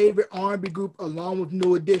my favorite R&B group along with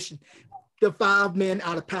New Edition. The 5 men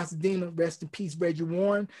out of Pasadena, rest in peace, Reggie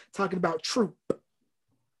Warren, talking about Troop.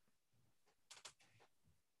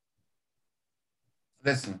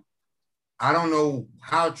 Listen, I don't know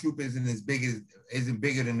how Troop isn't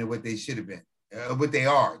bigger than what they should have been. What they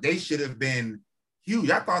are. They should have been huge.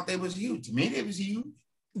 I thought they was huge. To me, they was huge.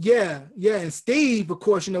 Yeah. And Steve, of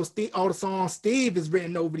course, you know, Steve, all the songs Steve has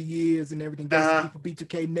written over the years and everything. For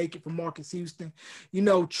B2K, Naked for Marcus Houston. You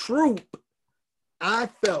know, Troop, I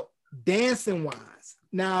felt dancing wise.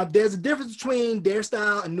 Now, there's a difference between their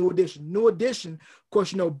style and New Edition. New Edition, of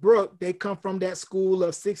course, you know, Brooke, they come from that school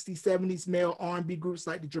of 60s, 70s male R&B groups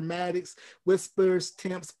like the Dramatics, Whispers,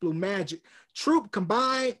 Temps, Blue Magic. Troop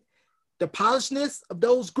combined the polishedness of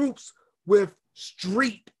those groups with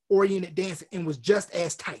street-oriented dancing and was just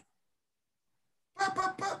as tight.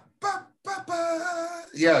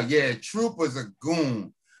 Yeah. Troop was a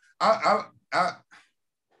goon. I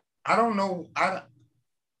don't know.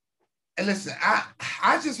 And listen,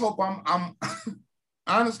 I just hope I'm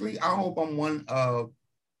honestly, I hope I'm one of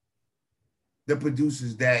the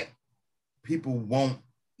producers that people won't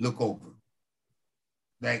look over.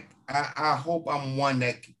 Like I hope I'm one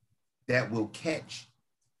that will catch,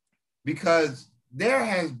 because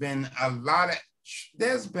there's been a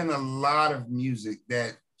lot of music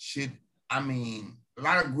that should, a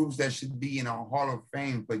lot of groups that should be in a Hall of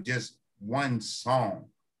Fame for just one song.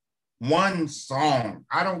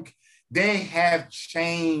 They have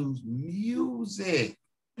changed music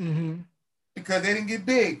because they didn't get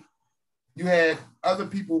big. You had other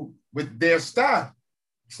people with their style,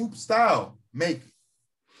 Troop style, make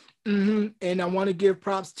it. And I want to give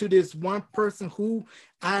props to this one person who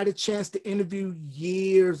I had a chance to interview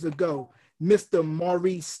years ago, Mr.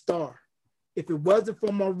 Maurice Starr. If it wasn't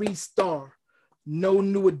for Maurice Starr, no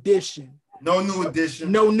New Edition. No New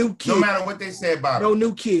Edition. No New Kids. No matter what they say about it. No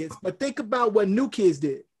New Kids. But think about what New Kids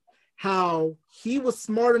did. How he was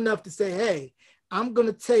smart enough to say, hey, I'm going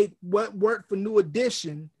to take what worked for New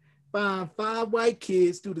Edition, find 5 white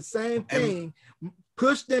kids, do the same thing,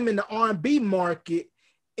 push them in the R&B market,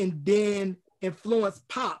 and then influence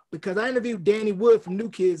pop. Because I interviewed Danny Wood from New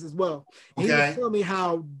Kids as well. And he was telling me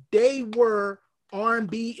how they were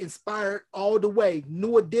R&B inspired all the way.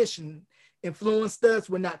 New Edition influenced us.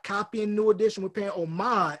 We're not copying New Edition. We're paying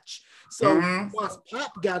homage. So once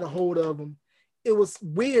pop got a hold of them, it was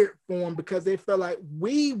weird for them because they felt like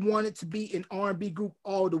we wanted to be an R&B group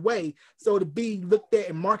all the way. So to be looked at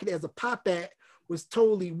and marketed as a pop act was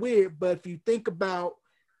totally weird. But if you think about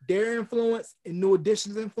their influence and New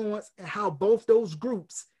Edition's influence and how both those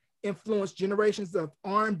groups influenced generations of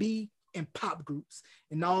R&B and pop groups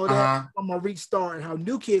and all that from Maurice Starr, and how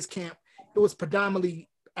New Kids Camp, it was predominantly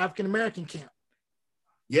African-American camp.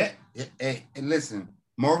 Yeah, and listen,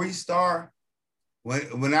 Maurice Starr,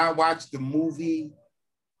 when I watched the movie,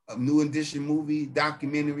 a New Edition movie,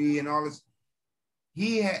 documentary and all this,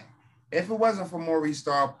 he had, if it wasn't for Maurice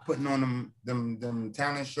Starr putting on them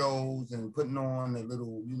talent shows and putting on the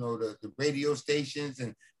little, you know, the radio stations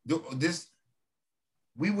and this,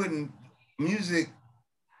 we wouldn't, music,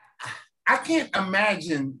 I can't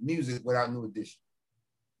imagine music without New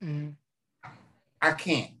Edition. I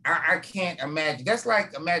can't. I can't imagine. That's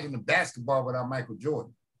like imagining basketball without Michael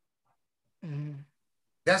Jordan.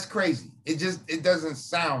 That's crazy. It doesn't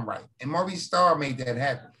sound right. And Maurice Starr made that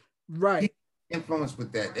happen. Right. He influenced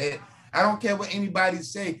with that. I don't care what anybody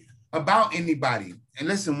say about anybody. And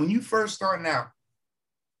listen, when you first starting out,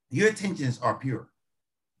 your intentions are pure.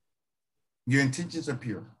 Your intentions are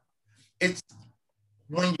pure. It's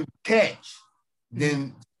when you catch,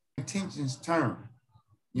 then intentions turn.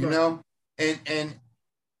 You know? And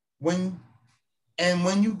when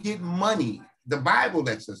you get money, the Bible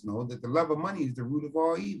lets us know that the love of money is the root of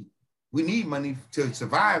all evil. We need money to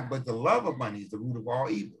survive, but the love of money is the root of all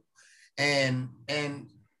evil. And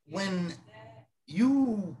when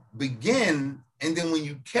you begin, and then when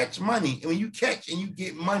you catch money, and when you catch and you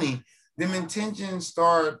get money, them intentions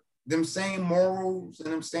start, them same morals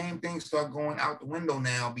and them same things start going out the window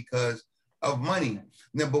now because of money.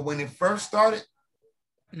 Now, but when it first started,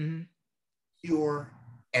 pure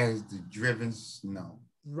as the driven snow.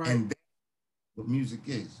 Right. And that's what music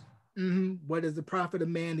is. What is the profit of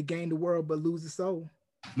man to gain the world but lose his soul?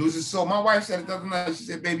 Lose his soul. My wife said it the other night. She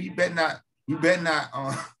said, "Baby, you better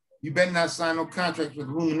not sign no contracts with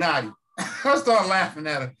Illuminati." I started laughing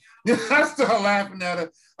at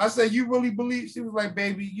her. I said, "You really believe?" She was like,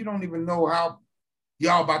 "Baby, you don't even know how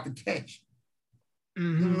y'all about to catch."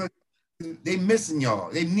 They missing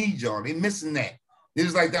y'all. They need y'all. They missing that. It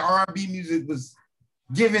was like the R&B music was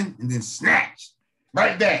given and then snatched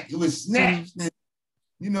right back. It was snatched, and,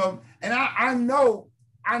 you know. And I know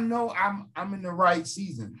I'm in the right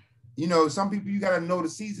season. You know, some people you gotta know the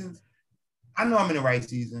seasons. I know I'm in the right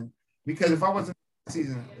season because if I wasn't in the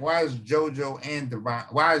season, why is JoJo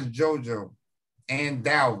and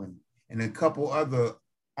Dalvin and a couple other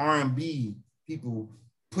R&B people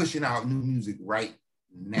pushing out new music right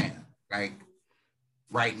now? Like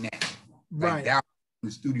right now. Like Dalvin in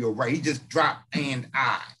the studio, right? He just dropped And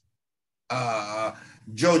I.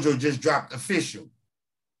 JoJo just dropped Official.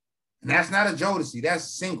 And that's not a Jodeci, that's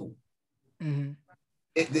single. You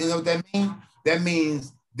know what that means? That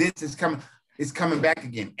means this is coming, it's coming back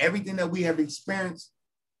again. Everything that we have experienced,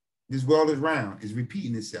 this world is round, is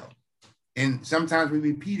repeating itself. And sometimes we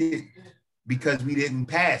repeat it because we didn't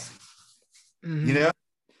pass it. You know?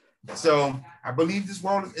 So I believe this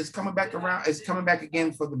world is coming back around. It's coming back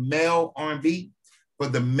again for the male R&B, for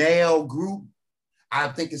the male group. I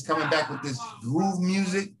think it's coming back with this groove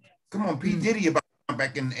music. Come on, P. Diddy about to come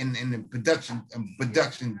back in the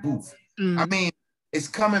production booth. I mean, it's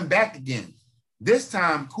coming back again. This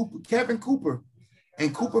time, Kevin Cooper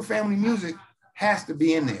and Cooper Family Music has to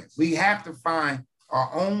be in there. We have to find our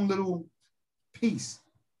own little piece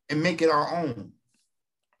and make it our own.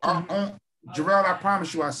 Our own. Jarrell, I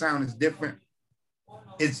promise you our sound is different.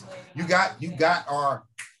 It's you got our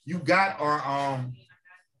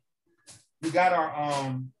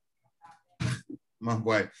my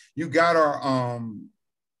boy, you got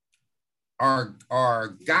our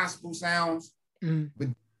gospel sounds, but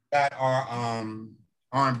you got our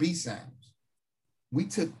R&B sounds. We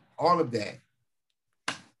took all of that,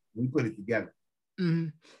 we put it together.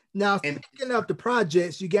 Now, speaking of the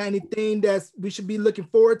projects, you got anything that we should be looking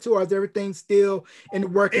forward to, or is everything still in the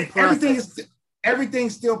working process?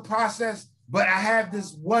 Everything's still processed, but I have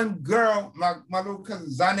this one girl, my little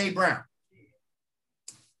cousin, Zane Brown.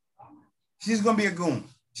 She's gonna be a goon.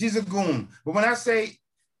 She's a goon. But when I say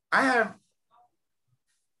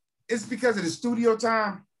it's because of the studio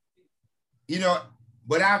time. You know,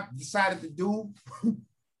 what I've decided to do,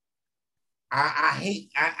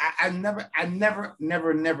 I never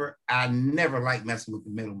like messing with the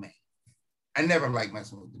middleman. I never like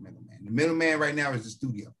messing with the middleman. The middleman right now is the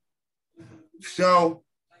studio. So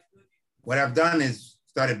what I've done is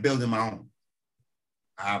started building my own.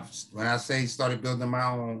 When I say started building my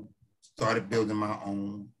own, started building my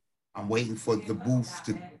own. I'm waiting for the booth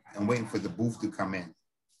to come in.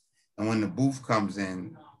 And when the booth comes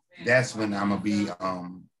in, that's when I'm gonna be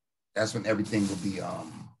that's when everything will be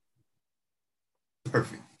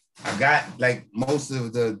perfect. I got like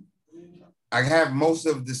I have most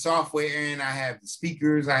of the software in, I have the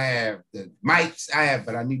speakers, I have the mics,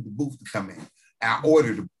 but I need the booth to come in. I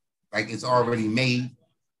ordered like it's already made.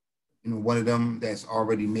 You know, one of them that's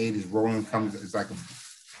already made is rolling, it's like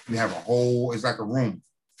it's like a room.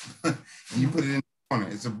 You put it in the corner,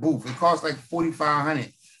 it's a booth. It costs like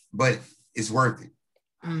 $4,500, but it's worth it.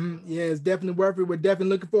 Yeah, it's definitely worth it. We're definitely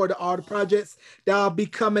looking forward to all the projects that'll be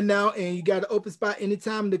coming out, and you got an open spot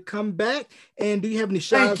anytime to come back. And do you have any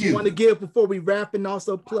shout outs you want to give before we wrap, and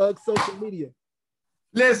also plug social media?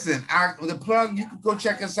 Listen, the plug, you can go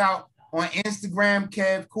check us out on Instagram,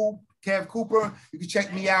 Kev Cooper. You can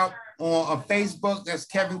check me out on Facebook, that's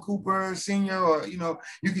Kevin Cooper Sr., or you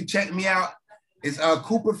can check me out. It's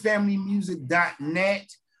cooperfamilymusic.net.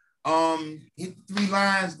 Hit 3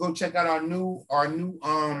 lines, go check out our new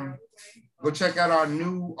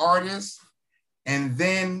artists, and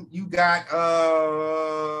then you got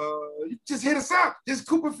just hit us up, just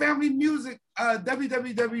Cooper Family Music,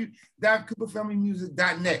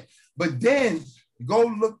 www.cooperfamilymusic.net. But then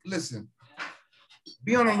listen,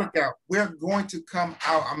 be on the lookout. We're going to come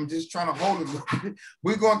out. I'm just trying to hold it.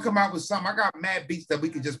 We're going to come out with something. I got mad beats that we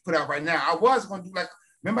can just put out right now. I was going to do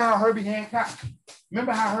remember how Herbie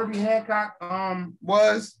Hancock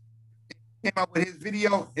was? Came out with his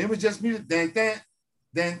video, and it was just music.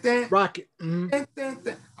 Rocket. I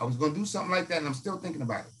was going to do something like that, and I'm still thinking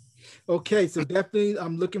about it. Okay, so definitely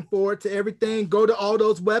I'm looking forward to everything. Go to all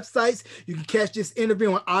those websites. You can catch this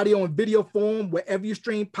interview on audio and video form wherever you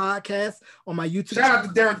stream podcasts, on my YouTube. Shout out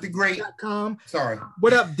to Derek the Great. Sorry.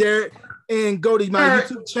 What up, Derek? And go to my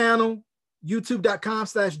YouTube channel,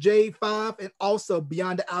 youtube.com/J5, and also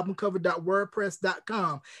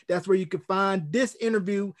beyondthealbumcover.wordpress.com. That's where you can find this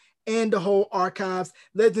interview and the whole archives.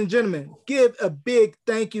 Ladies and gentlemen, give a big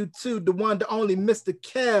thank you to the one, the only Mr.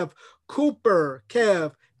 Kev Cooper.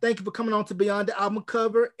 Kev, thank you for coming on to Beyond the Album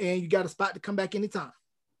Cover, and you got a spot to come back anytime.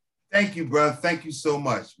 Thank you, brother. Thank you so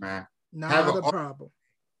much, man. Not a problem.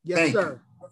 Yes, sir.